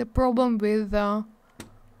fixed the problem with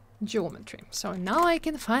geometry. So now I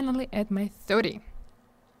can finally add my 30.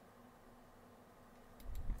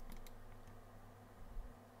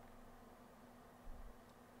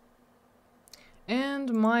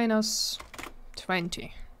 And minus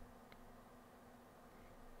 20.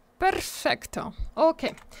 Perfecto.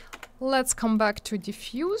 Okay, let's come back to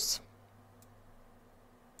diffuse.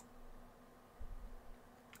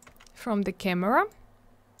 From the camera.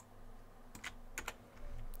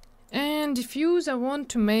 And diffuse I want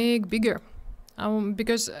to make bigger.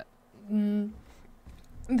 Because the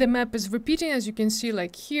map is repeating, as you can see,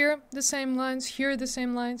 like here the same lines, here the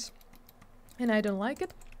same lines. And I don't like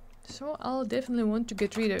it. So I'll definitely want to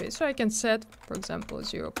get rid of it. So I can set, for example,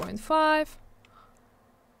 0.5.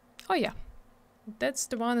 Oh yeah, that's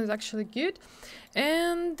the one that's actually good.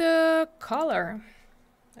 And the color,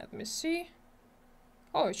 let me see.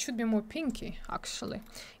 Oh, it should be more pinky, actually.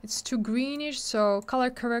 It's too greenish, so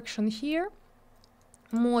color correction here.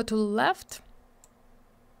 More to the left.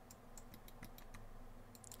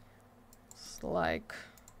 It's like...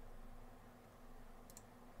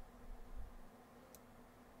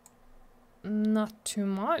 not too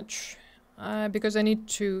much. Because I need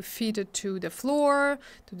to feed it to the floor,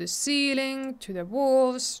 to the ceiling, to the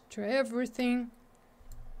walls, to everything.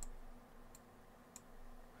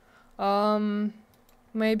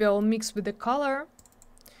 Maybe I'll mix with the color.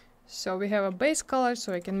 So we have a base color,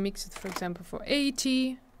 so I can mix it, for example, for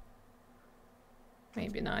 80,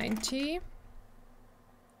 maybe 90.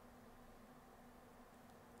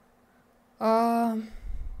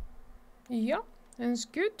 Yeah, that's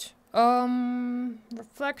good.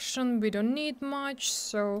 Reflection, we don't need much,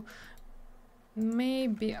 so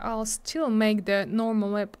maybe I'll still make the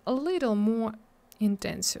normal map a little more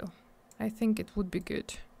intensive. I think it would be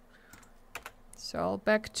good. So I'll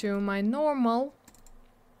back to my normal,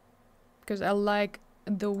 because I like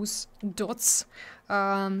those dots.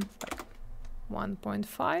 Like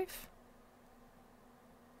 1.5.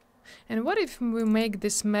 And what if we make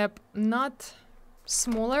this map not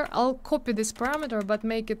smaller? I'll copy this parameter but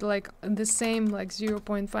make it like the same, like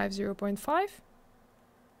 0.5, 0.5.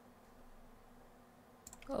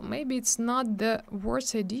 Well, maybe it's not the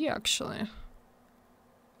worst idea actually.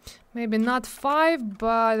 Maybe not 5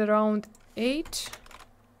 but around 8.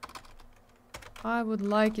 I would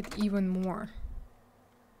like it even more.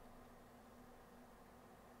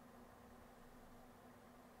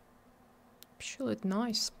 Actually, it's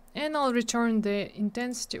nice. And I'll return the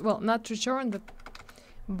intensity. Well, not return,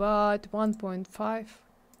 but 1.5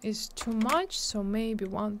 is too much, so maybe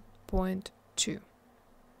 1.2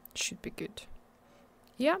 should be good.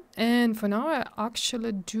 Yeah, and for now I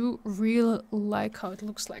actually do really like how it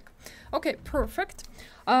looks like. Okay, perfect.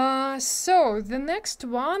 So the next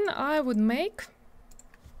one I would make,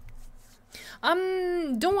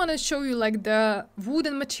 don't want to show you like the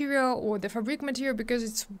wooden material or the fabric material because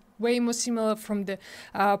it's way more similar from the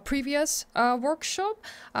previous workshop,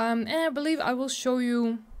 and I believe I will show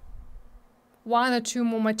you 1 or 2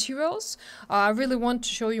 more materials. I really want to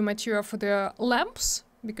show you material for the lamps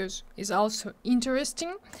because it's also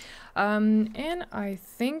interesting, and I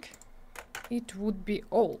think it would be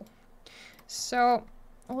all. So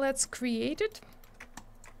let's create it.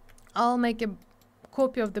 I'll make a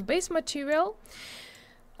copy of the base material,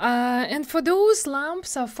 and for those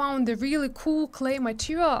lamps I found a really cool clay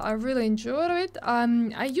material. I really enjoyed it.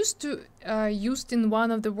 I used to use in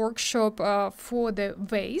one of the workshop for the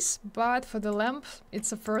vase, but for the lamp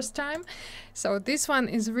it's the first time. So this one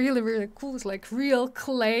is really cool. It's like real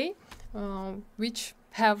clay, which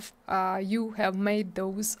have you have made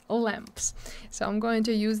those lamps. So I'm going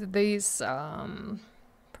to use this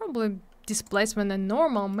probably displacement and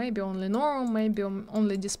normal, maybe only normal, maybe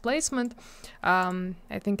only displacement.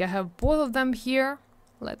 I think I have both of them here.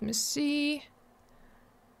 Let me see.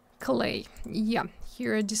 Clay, yeah,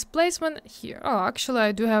 here displacement, here. Oh, actually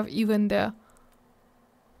I do have even the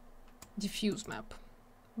diffuse map,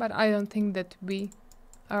 but I don't think that we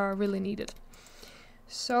really need it.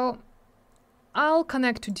 So I'll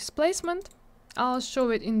connect to displacement. I'll show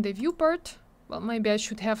it in the viewport. Well, maybe I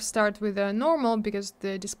should have start with a normal because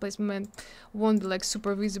the displacement won't be like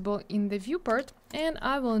super visible in the viewport. And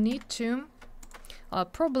I will need to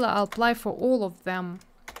probably I'll apply for all of them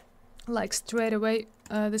like straight away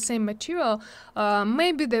the same material.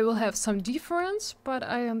 Maybe they will have some difference, but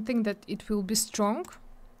I don't think that it will be strong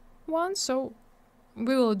one. So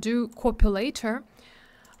we will do copy later.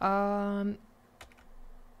 And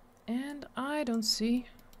I don't see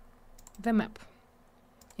the map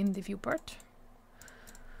in the viewport.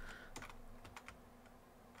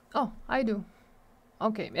 Oh, I do.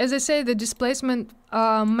 Okay, as I say, the displacement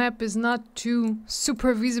map is not too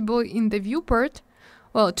super visible in the viewport.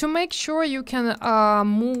 Well, to make sure you can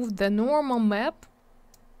move the normal map,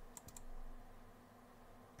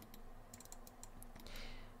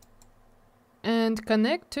 and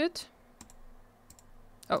connect it.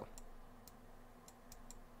 Oh.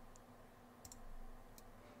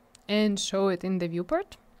 And show it in the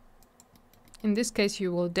viewport. In this case,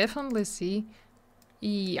 you will definitely see,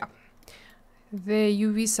 yeah, the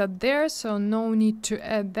UVs are there, so no need to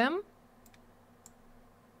add them.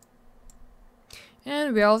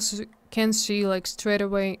 And we also can see like straight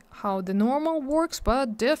away how the normal works,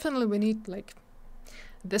 but definitely we need like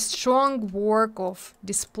the strong work of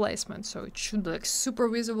displacement, so it should be like super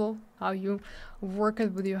visible how you work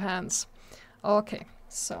it with your hands. Okay,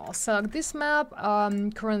 so I'll select this map,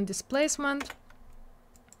 current displacement,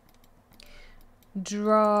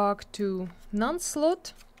 drag to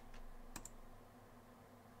non-slot,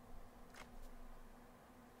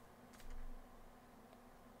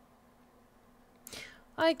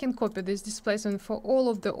 I can copy this displacement for all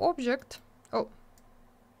of the object. Oh,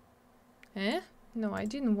 no, I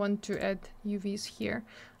didn't want to add UVs here.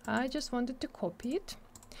 I just wanted to copy it.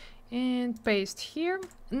 and paste here.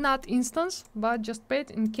 Not instance, but just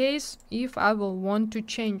paste in case if I will want to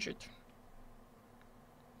change it.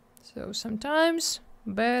 So sometimes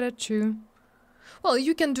better to, well,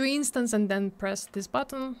 you can do instance and then press this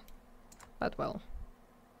button, but well.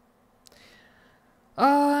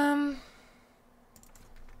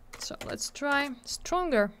 So let's try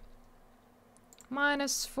stronger.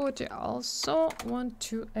 -40 also want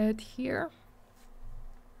to add here.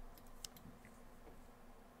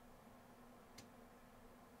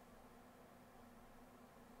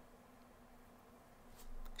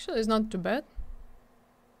 Actually, it's not too bad.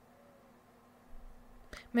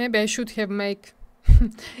 Maybe I should have make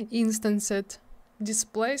instanced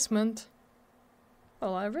displacement.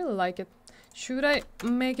 Well, I really like it. Should I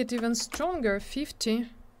make it even stronger? 50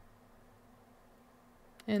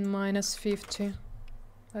 and -50.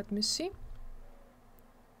 Let me see.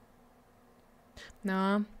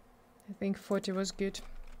 Nah, I think 40 was good.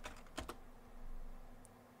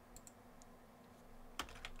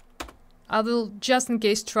 I will just in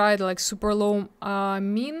case try the like super low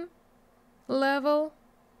mean level,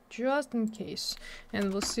 just in case,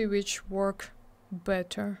 and we'll see which work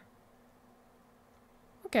better.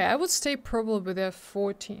 Okay, I would stay probably with a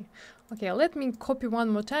 40. Okay, let me copy one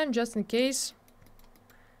more time just in case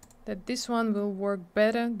that this one will work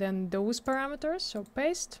better than those parameters. So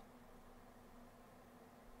paste.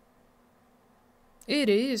 It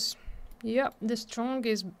is. Yep, the strong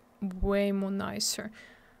is way more nicer.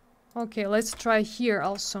 Okay, let's try here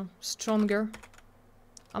also. Stronger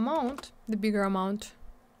amount, the bigger amount.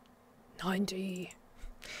 90.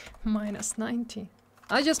 -90.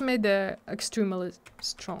 I just made the extremely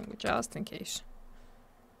strong, just in case.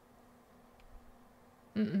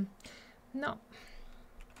 No.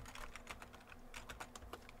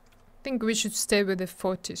 I think we should stay with the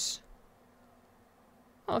 40s.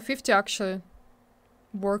 Oh, 50 actually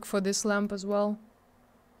work for this lamp as well.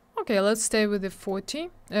 Okay, let's stay with the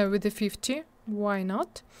 40, with the 50. Why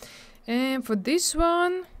not? And for this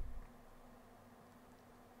one,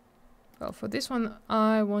 well, for this one,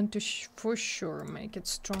 I want to for sure make it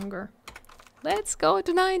stronger. Let's go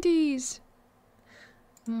to 90s.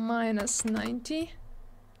 -90.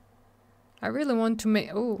 I really want to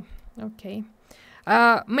make. Oh, okay.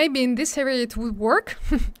 Maybe in this area it would work,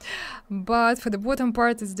 but for the bottom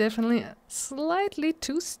part, it's definitely slightly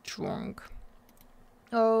too strong.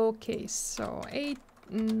 Okay, so 8,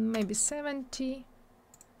 maybe 70.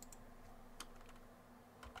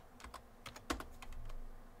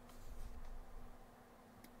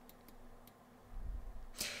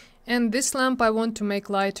 And this lamp I want to make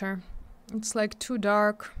lighter. It's like too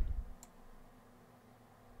dark.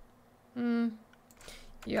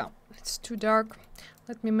 Yeah, it's too dark.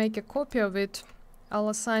 Let me make a copy of it. I'll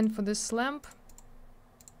assign for this lamp.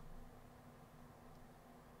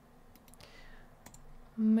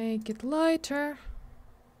 Make it lighter.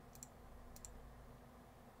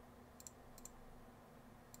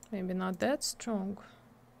 Maybe not that strong.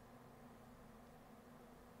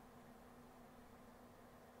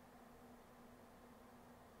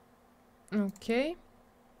 Okay.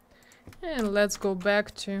 And let's go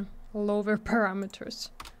back to lower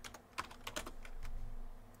parameters.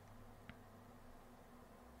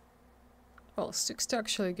 Well, 60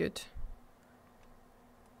 actually good.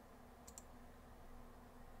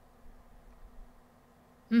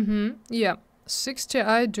 Yeah, 60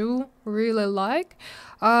 I do really like.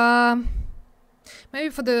 Maybe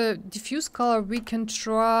for the diffuse color we can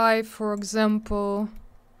try, for example,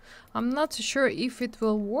 I'm not sure if it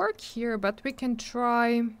will work here, but we can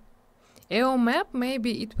try AO map.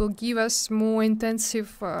 Maybe it will give us more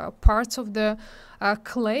intensive parts of the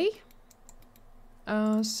clay.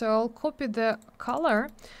 So I'll copy the color,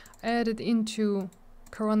 add it into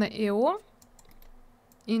Corona AO,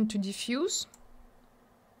 into diffuse.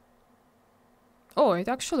 Oh, it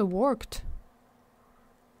actually worked.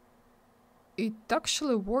 It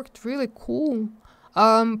actually worked really cool.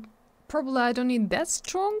 Probably I don't need that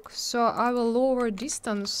strong, so I will lower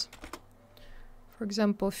distance. For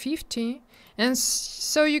example, 50. And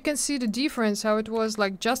so you can see the difference, how it was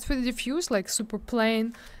like just with the diffuse, like super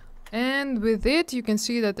plain. And with it, you can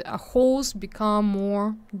see that the holes become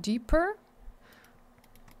more deeper.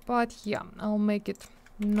 But yeah, I'll make it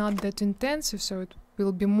not that intensive, so it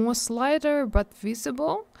will be more slider but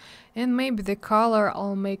visible. And maybe the color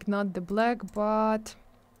I'll make not the black, but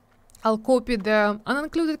I'll copy the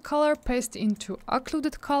unincluded color, paste into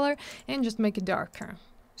occluded color, and just make it darker.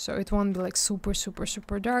 So it won't be like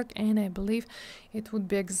super dark, and I believe it would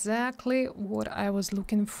be exactly what I was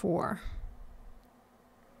looking for.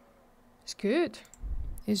 It's good.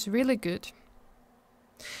 It's really good.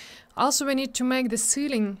 Also, we need to make the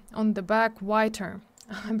ceiling on the back whiter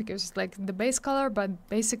because it's like the base color, but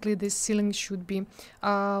basically this ceiling should be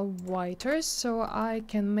whiter. So I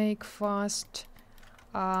can make fast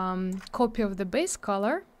copy of the base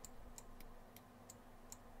color.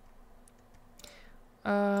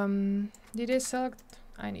 Did I select?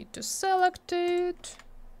 I need to select it.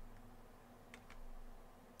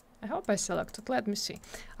 I hope I selected. Let me see.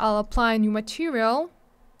 I'll apply a new material.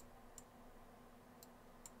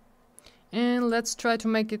 And let's try to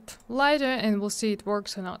make it lighter and we'll see it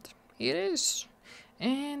works or not. It is.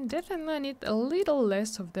 And definitely I need a little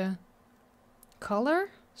less of the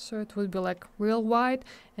color. So it would be like real white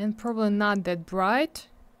and probably not that bright.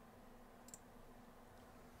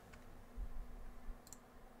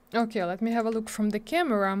 Okay, let me have a look from the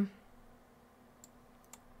camera.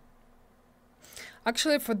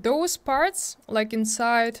 Actually, for those parts, like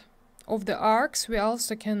inside of the arcs, we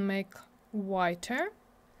also can make whiter.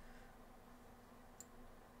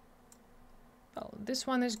 Well, this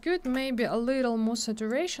one is good. Maybe a little more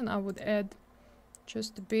saturation I would add,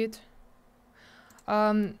 just a bit.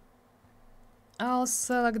 I'll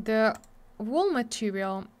select the wool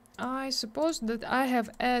material. I suppose that I have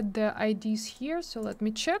added the IDs here, so let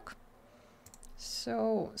me check.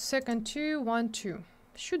 So second 2, 1, 2.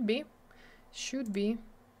 Should be.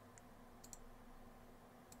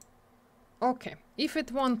 Okay, if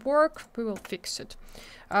it won't work, we will fix it.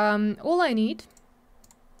 All I need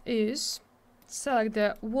is select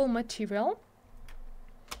the wool material.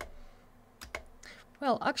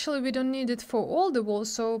 Well, actually we don't need it for all the wool,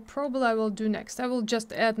 so probably I will do next. I will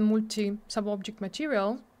just add multi-subobject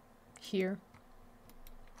material here.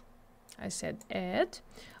 I said add.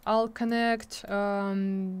 I'll connect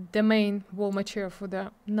the main wool material for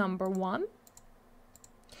the number 1.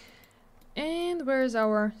 And where is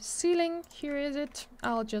our ceiling? Here is it.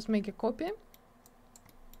 I'll just make a copy.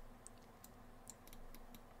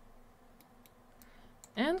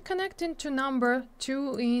 And connect into number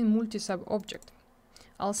 2 in multi-sub-object.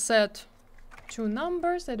 I'll set 2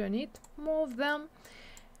 numbers. I don't need more of them.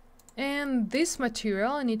 And this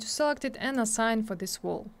material, I need to select it and assign for this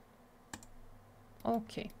wool.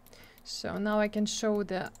 Okay, so now I can show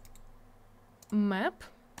the map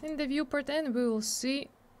in the viewport and we will see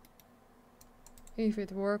if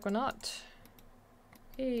it works or not.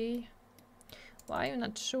 Hey, why are you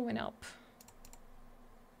not showing up?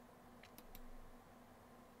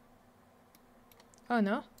 Oh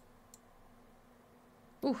no.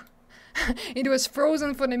 Ooh, it was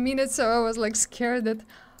frozen for a minute, so I was like scared that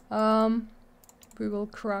we will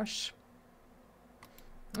crash.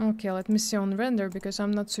 Okay, let me see on render because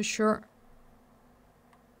I'm not so sure.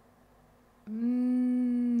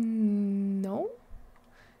 No,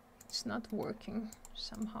 it's not working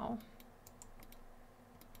somehow.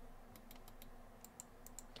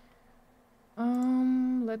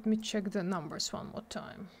 Let me check the numbers one more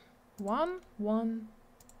time. 1, 1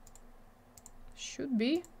 should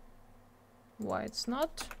be. Why it's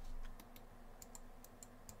not?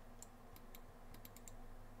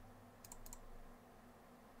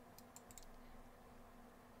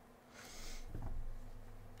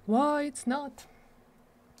 Why it's not?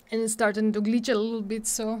 And it's starting to glitch a little bit,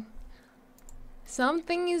 so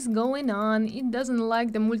something is going on. It doesn't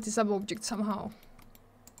like the multi-sub object somehow.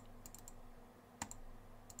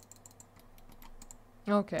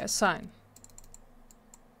 Okay, assign.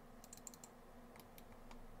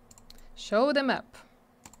 Show the map.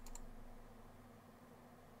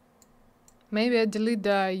 Maybe I delete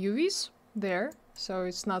the UVs there, so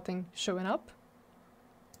it's nothing showing up.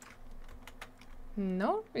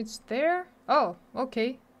 No, it's there. Oh,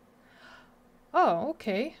 okay. Oh,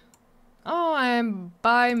 okay. Oh, and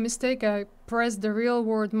by mistake I pressed the real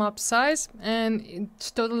world map size and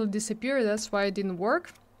it totally disappeared. That's why it didn't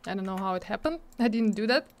work. I don't know how it happened. I didn't do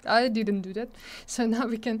that. So now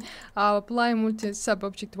we can apply multi-sub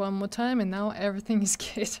object one more time and now everything is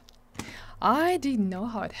good. I didn't know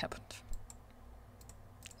how it happened.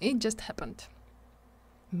 It just happened.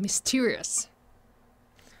 Mysterious.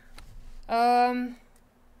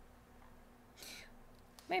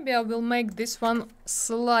 Maybe I will make this one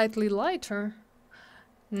slightly lighter.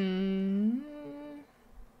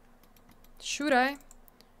 Should I?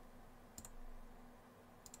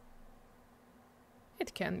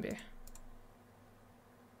 It can be.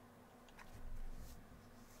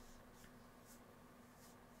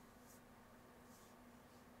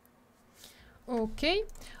 Okay.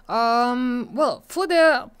 Well, for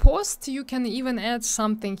the post you can even add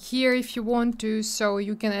something here if you want to, so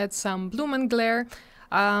you can add some bloom and glare,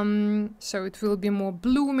 so it will be more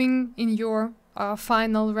blooming in your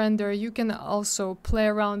final render, you can also play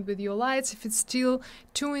around with your lights. If it's still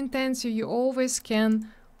too intense, you always can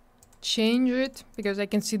change it, because I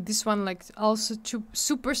can see this one like also too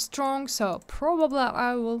super strong, so probably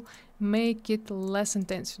I will make it less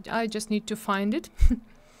intense. I just need to find it.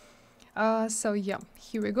 So yeah,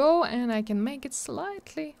 here we go, and I can make it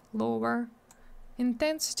slightly lower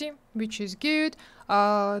intensity, which is good.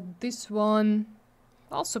 This one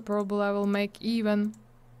also probably I will make even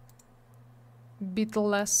bit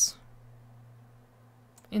less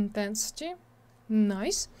intensity.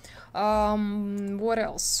 Nice. What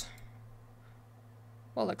else?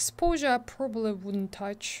 Well, exposure I probably wouldn't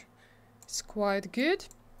touch. It's quite good.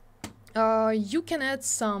 You can add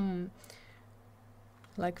some,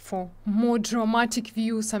 like for more dramatic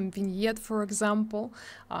view, some vignette, for example.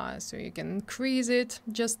 So you can increase it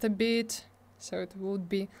just a bit, so it would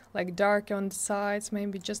be like darker on the sides,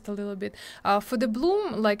 maybe just a little bit. For the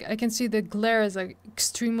bloom, like I can see the glare is like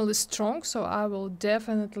extremely strong, so I will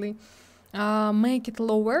definitely make it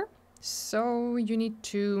lower. So you need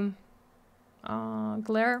to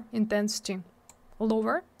glare intensity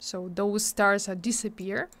lower, so those stars are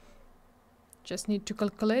disappear. Just need to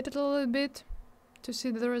calculate it a little bit to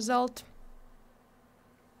see the result,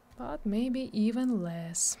 but maybe even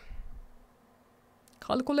less.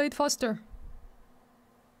 Calculate faster.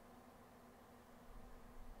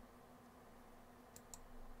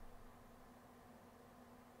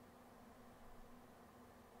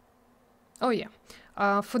 Oh yeah,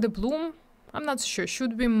 for the bloom, I'm not sure,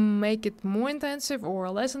 should we make it more intensive or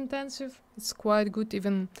less intensive? It's quite good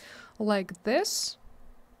even like this,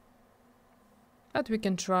 but we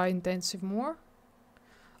can try intensive more.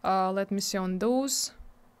 Let me see on those.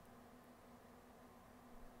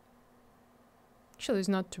 Actually, it's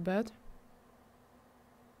not too bad.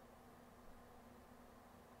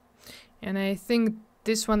 And I think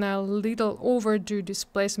this one a little overdo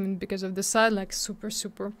displacement because of the side, like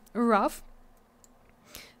super rough.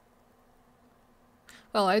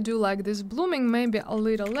 Well, I do like this blooming, maybe a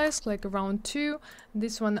little less, like around 2.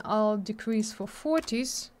 This one I'll decrease for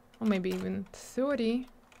 40s, or maybe even 30.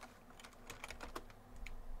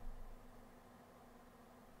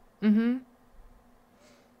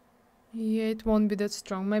 Yeah, it won't be that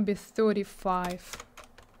strong, maybe 35.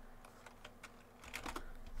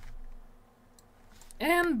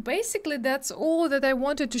 And basically that's all that I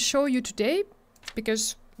wanted to show you today,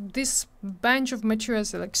 because this bunch of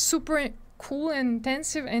materials are like super cool and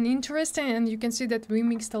intensive and interesting, and you can see that we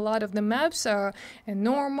mixed a lot of the maps, and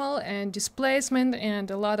normal and displacement, and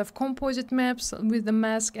a lot of composite maps with the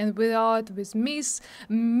mask and without, with we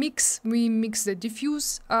mix the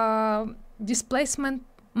diffuse displacement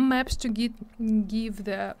maps to give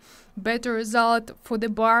the better result for the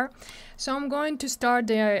bar. So I'm going to start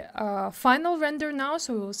the final render now,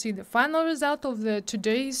 so we'll see the final result of the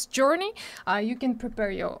today's journey. You can prepare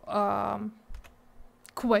your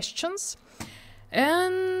questions,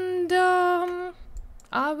 and I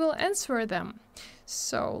will answer them.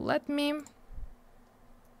 So let me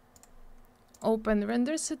open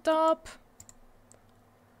render setup,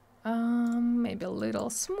 maybe a little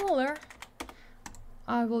smaller.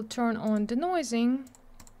 I will turn on denoising,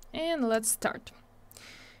 and let's start.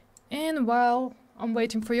 And while I'm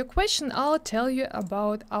waiting for your question, I'll tell you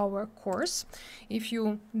about our course. If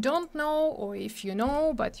you don't know, or if you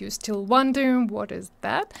know but you're still wondering what is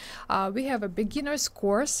that, we have a beginner's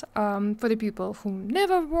course for the people who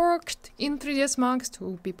never worked in 3ds Max,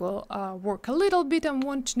 to people work a little bit and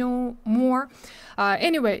want to know more.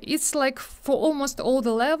 Anyway, it's like for almost all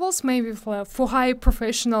the levels. Maybe for high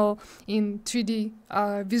professional in 3D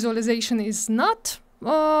visualization is not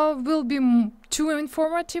will be too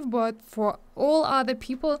informative, but for all other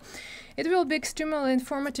people it will be extremely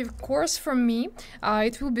informative course from me.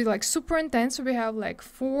 It will be like super intense. We have like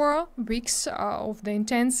 4 weeks of the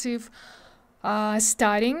intensive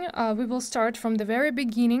studying. We will start from the very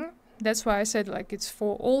beginning. That's why I said like it's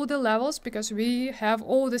for all the levels, because we have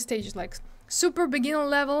all the stages, like super beginner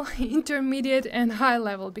level, intermediate and high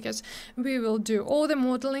level, because we will do all the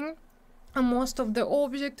modeling. Most of the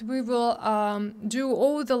object we will do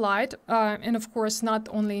all the light, and of course not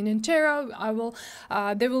only in interior.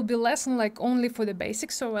 There will be lesson like only for the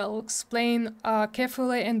basics, so I'll explain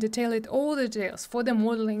carefully and detail it, all the details for the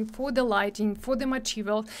modeling, for the lighting, for the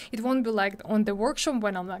material. It won't be like on the workshop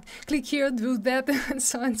when I'm like click here, do that, and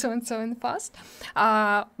so on fast.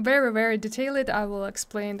 Very detailed. I will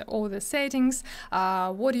explain all the settings,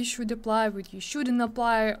 what you should apply, what you shouldn't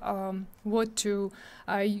apply, what to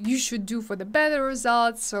you should do for the better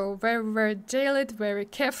results. So very detailed, very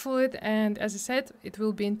careful, and as I said, it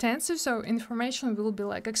will be intensive, so information will be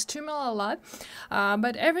like extremely a lot,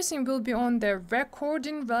 but everything will be on the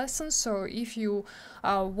recording lesson. So if you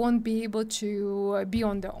won't be able to be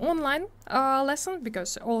on the online lesson,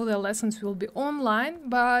 because all the lessons will be online,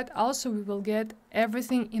 but also we will get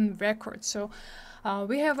everything in record. So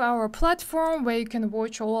we have our platform where you can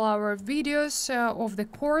watch all our videos of the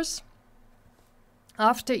course.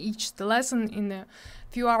 After each lesson, in a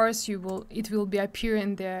few hours, it will be appear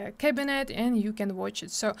in the cabinet and you can watch it.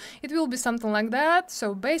 So it will be something like that.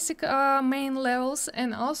 So basic main levels,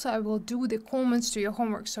 and also I will do the comments to your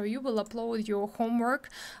homework. So you will upload your homework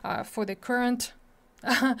for the current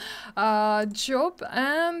job,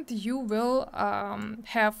 and you will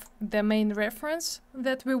have the main reference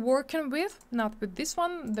that we're working with, not with this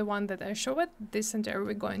one, the one that I showed. This center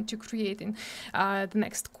we're going to create in the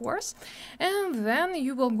next course, and then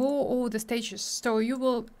you will go all the stages. So you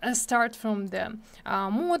will start from the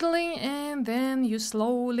modeling, and then you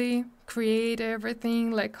slowly create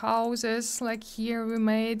everything, like houses, like here we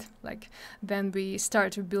made, like then we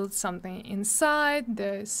start to build something inside,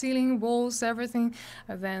 the ceiling, walls, everything.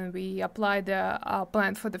 Then we apply the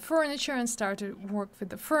plan for the furniture and start to work with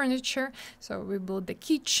the furniture. So we build the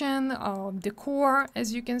kitchen, decor,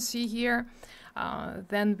 as you can see here.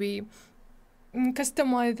 Then we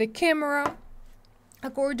customize the camera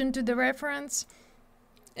according to the reference,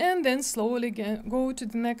 and then slowly go to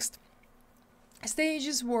the next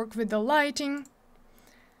stages, work with the lighting,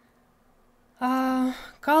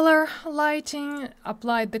 color lighting,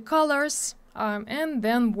 apply the colors, and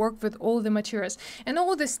then work with all the materials. And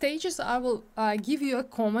all the stages I will give you a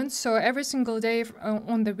comment. So every single day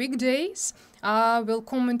on the weekdays I will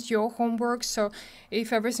comment your homework. So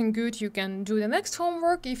if everything good, you can do the next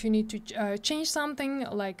homework. If you need to change something,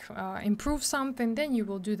 like improve something, then you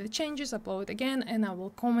will do the changes, upload again, and I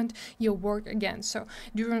will comment your work again. So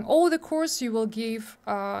during all the course you will give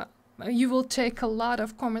you will take a lot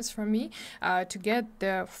of comments from me to get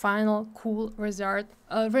the final cool result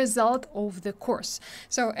of the course.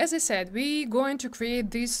 So as I said, we're going to create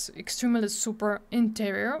this extremely super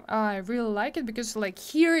interior. I really like it because like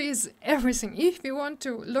here is everything. If you want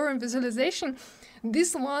to learn visualization,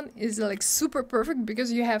 this one is like super perfect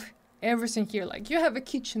because you have everything here. Like you have a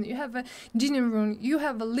kitchen, you have a dining room, you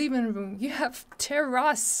have a living room, you have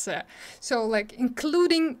terrace. So like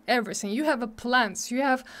including everything, you have a plants, you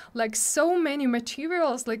have like so many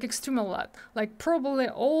materials, like extremely a lot, like probably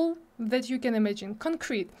all that you can imagine: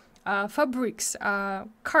 concrete, fabrics,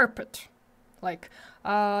 carpet, like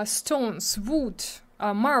stones, wood,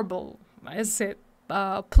 marble, as I said,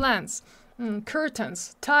 plants,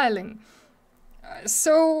 curtains, tiling.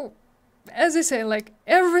 So as I say, like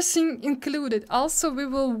everything included. Also, we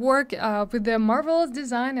will work with the marvelous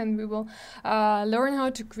design, and we will learn how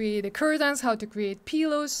to create the curtains, how to create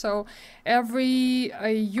pillows. So every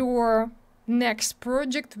your next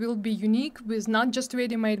project will be unique with not just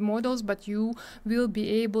ready-made models, but you will be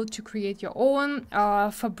able to create your own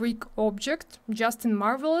fabric object just in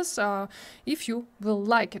marvelous, if you will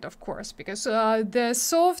like it, of course, because the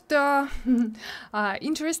soft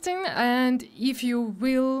interesting, and if you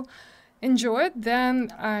will enjoy it,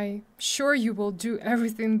 then I'm sure you will do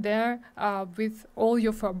everything there with all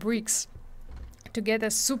your fabrics to get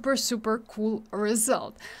a super cool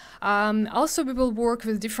result. Also, we will work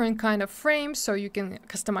with different kind of frames, so you can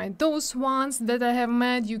customize those ones that I have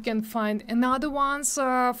made. You can find another ones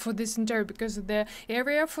for this interior, because the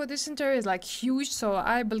area for this interior is like huge, so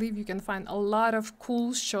I believe you can find a lot of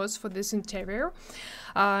cool shots for this interior.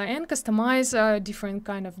 And customize different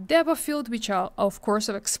kind of depth of field, which I'll of course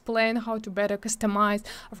explain how to better customize.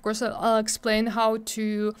 Of course, I'll explain how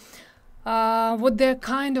to what the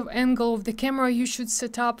kind of angle of the camera you should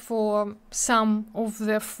set up for some of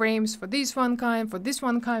the frames, for this one kind, for this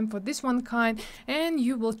one kind, for this one kind, and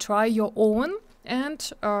you will try your own,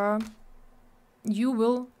 and you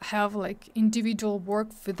will have like individual work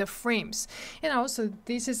with the frames. And also,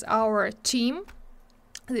 this is our team.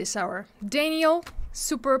 This is our Daniel,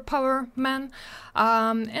 superpower man,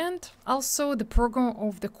 and also the program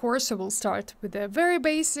of the course. Will start with the very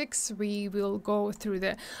basics. We will go through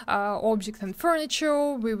the object and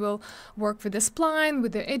furniture. We will work with the spline,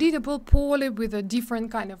 with the editable poly, with the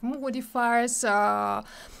different kind of modifiers.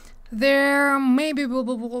 There maybe we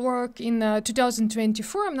will work in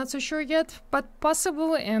 2024. I'm not so sure yet, but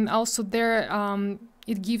possible. And also there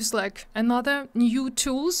it gives like another new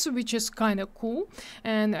tools, which is kind of cool,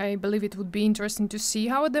 and I believe it would be interesting to see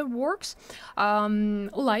how that works.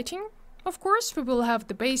 Lighting, of course, we will have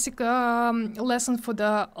the basic lesson for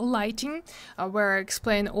the lighting, where I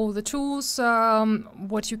explain all the tools,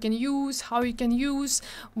 what you can use, how you can use,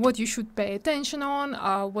 what you should pay attention on,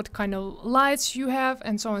 what kind of lights you have,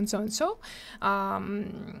 and so on and so and so.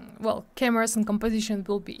 Well, cameras and composition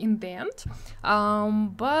will be in the end.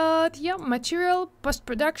 But yeah, material,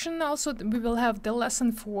 post-production, also we will have the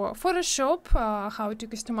lesson for Photoshop, how to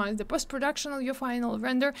customize the post-production of your final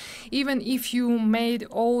render. Even if you made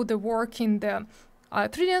all the work in the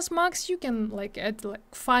 3ds Max, you can like add like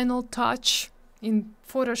final touch in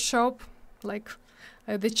Photoshop, like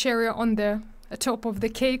the cherry on the top of the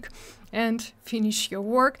cake, and finish your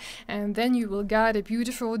work, and then you will get a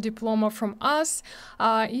beautiful diploma from us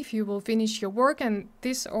if you will finish your work. And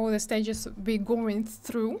this all the stages we going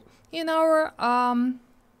through in our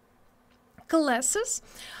classes,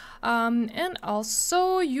 and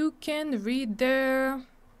also you can read the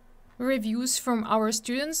reviews from our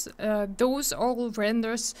students. Those all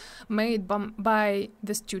renders made by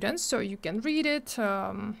the students, so you can read it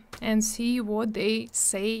and see what they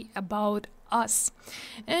say about us.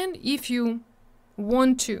 And if you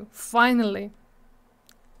want to finally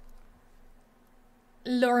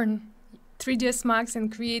learn 3ds Max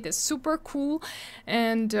and create a super cool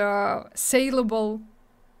and saleable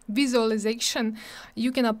visualization,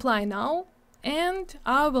 you can apply now, and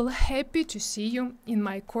I will happy to see you in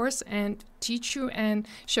my course and teach you and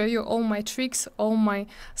show you all my tricks, all my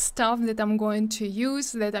stuff that I'm going to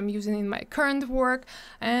use, that I'm using in my current work,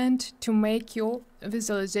 and to make your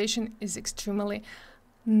visualization is extremely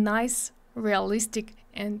nice, realistic,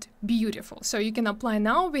 and beautiful. So you can apply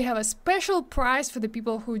now. We have a special prize for the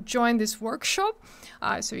people who join this workshop,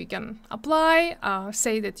 so you can apply,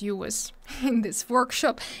 say that you was in this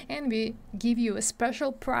workshop, and we give you a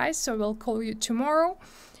special prize. So we'll call you tomorrow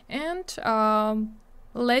and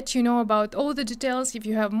let you know about all the details. If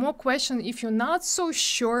you have more questions, if you're not so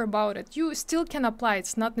sure about it, you still can apply.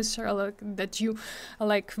 It's not necessarily that you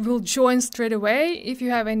like will join straight away. If you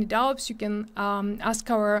have any doubts, you can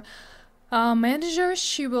ask our manager.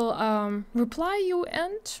 She will reply you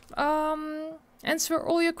and answer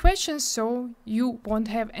all your questions, so you won't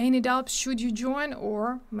have any doubts should you join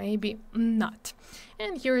or maybe not.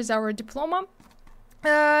 And here is our diploma,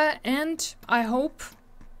 and I hope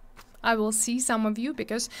I will see some of you,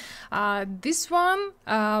 because this one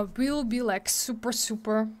will be like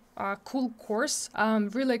super cool course. I'm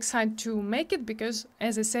really excited to make it, because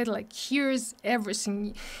as I said, like here's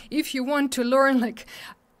everything. If you want to learn like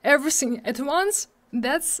everything at once,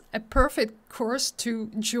 that's a perfect course to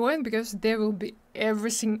join, because there will be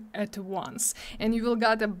everything at once, and you will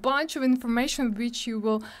get a bunch of information which you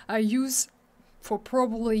will use for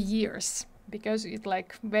probably years, because it's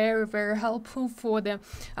like very helpful for the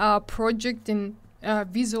project in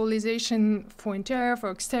visualization, for interior,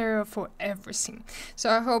 for exterior, for everything. So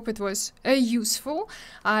I hope it was useful.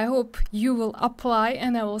 I hope you will apply,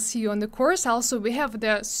 and I will see you on the course. Also, we have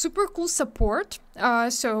the super cool support.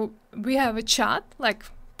 So we have a chat, like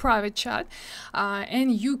private chat,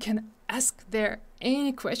 and you can ask there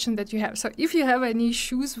any question that you have. So if you have any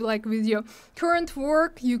issues like with your current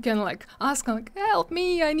work, you can like ask, like, help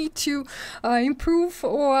me, I need to improve,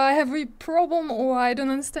 or I have a problem, or I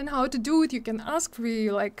don't understand how to do it. You can ask,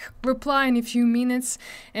 we like reply in a few minutes,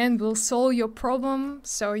 and we'll solve your problem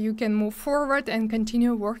so you can move forward and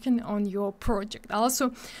continue working on your project.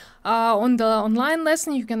 Also, on the online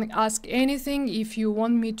lesson, you can ask anything. If you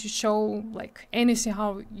want me to show like anything,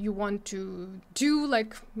 how you want to do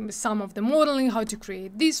like some of the modeling, how to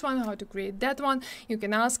create this one, how to create that one, you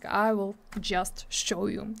can ask. I will just show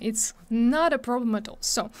you. It's not a problem at all.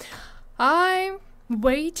 So I'm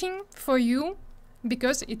waiting for you,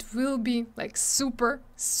 because it will be like super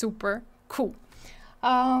cool.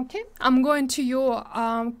 Okay, I'm going to your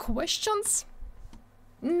questions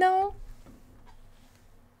now.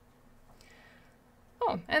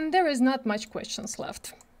 Oh, and there is not much questions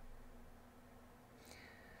left.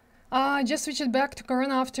 Just switched back to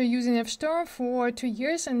Corona after using F-Storm for 2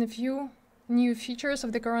 years, and a few new features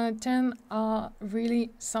of the Corona 10 are really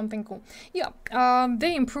something cool. Yeah,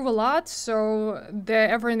 they improve a lot, so the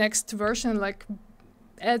every next version like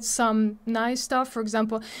add some nice stuff. For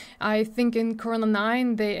example, I think in Corona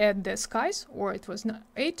 9 they add the skies, or it was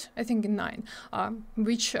 8, I think in 9,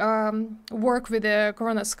 which work with the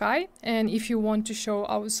Corona sky, and if you want to show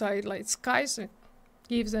outside like skies, it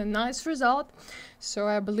gives a nice result. So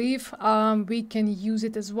I believe we can use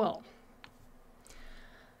it as well.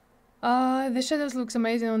 The shadows looks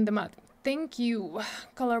amazing on the mat. Thank you.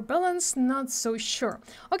 Color balance, not so sure.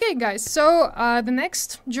 Okay, guys, so the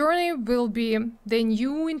next journey will be the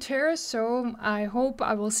new interior, so I hope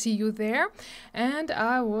I will see you there. And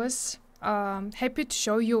I was happy to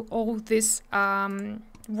show you all this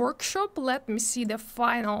workshop. Let me see the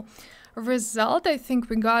final result. I think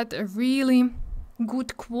we got a really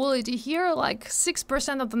good quality here, like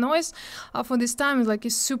 6% of the noise for this time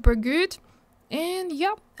is super good. And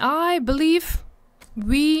yeah, I believe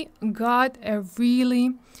we got a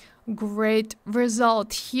really great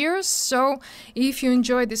result here. So if you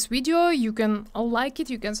enjoyed this video, you can like it,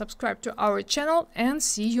 you can subscribe to our channel, and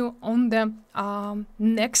see you on the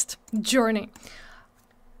next journey.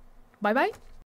 Bye bye.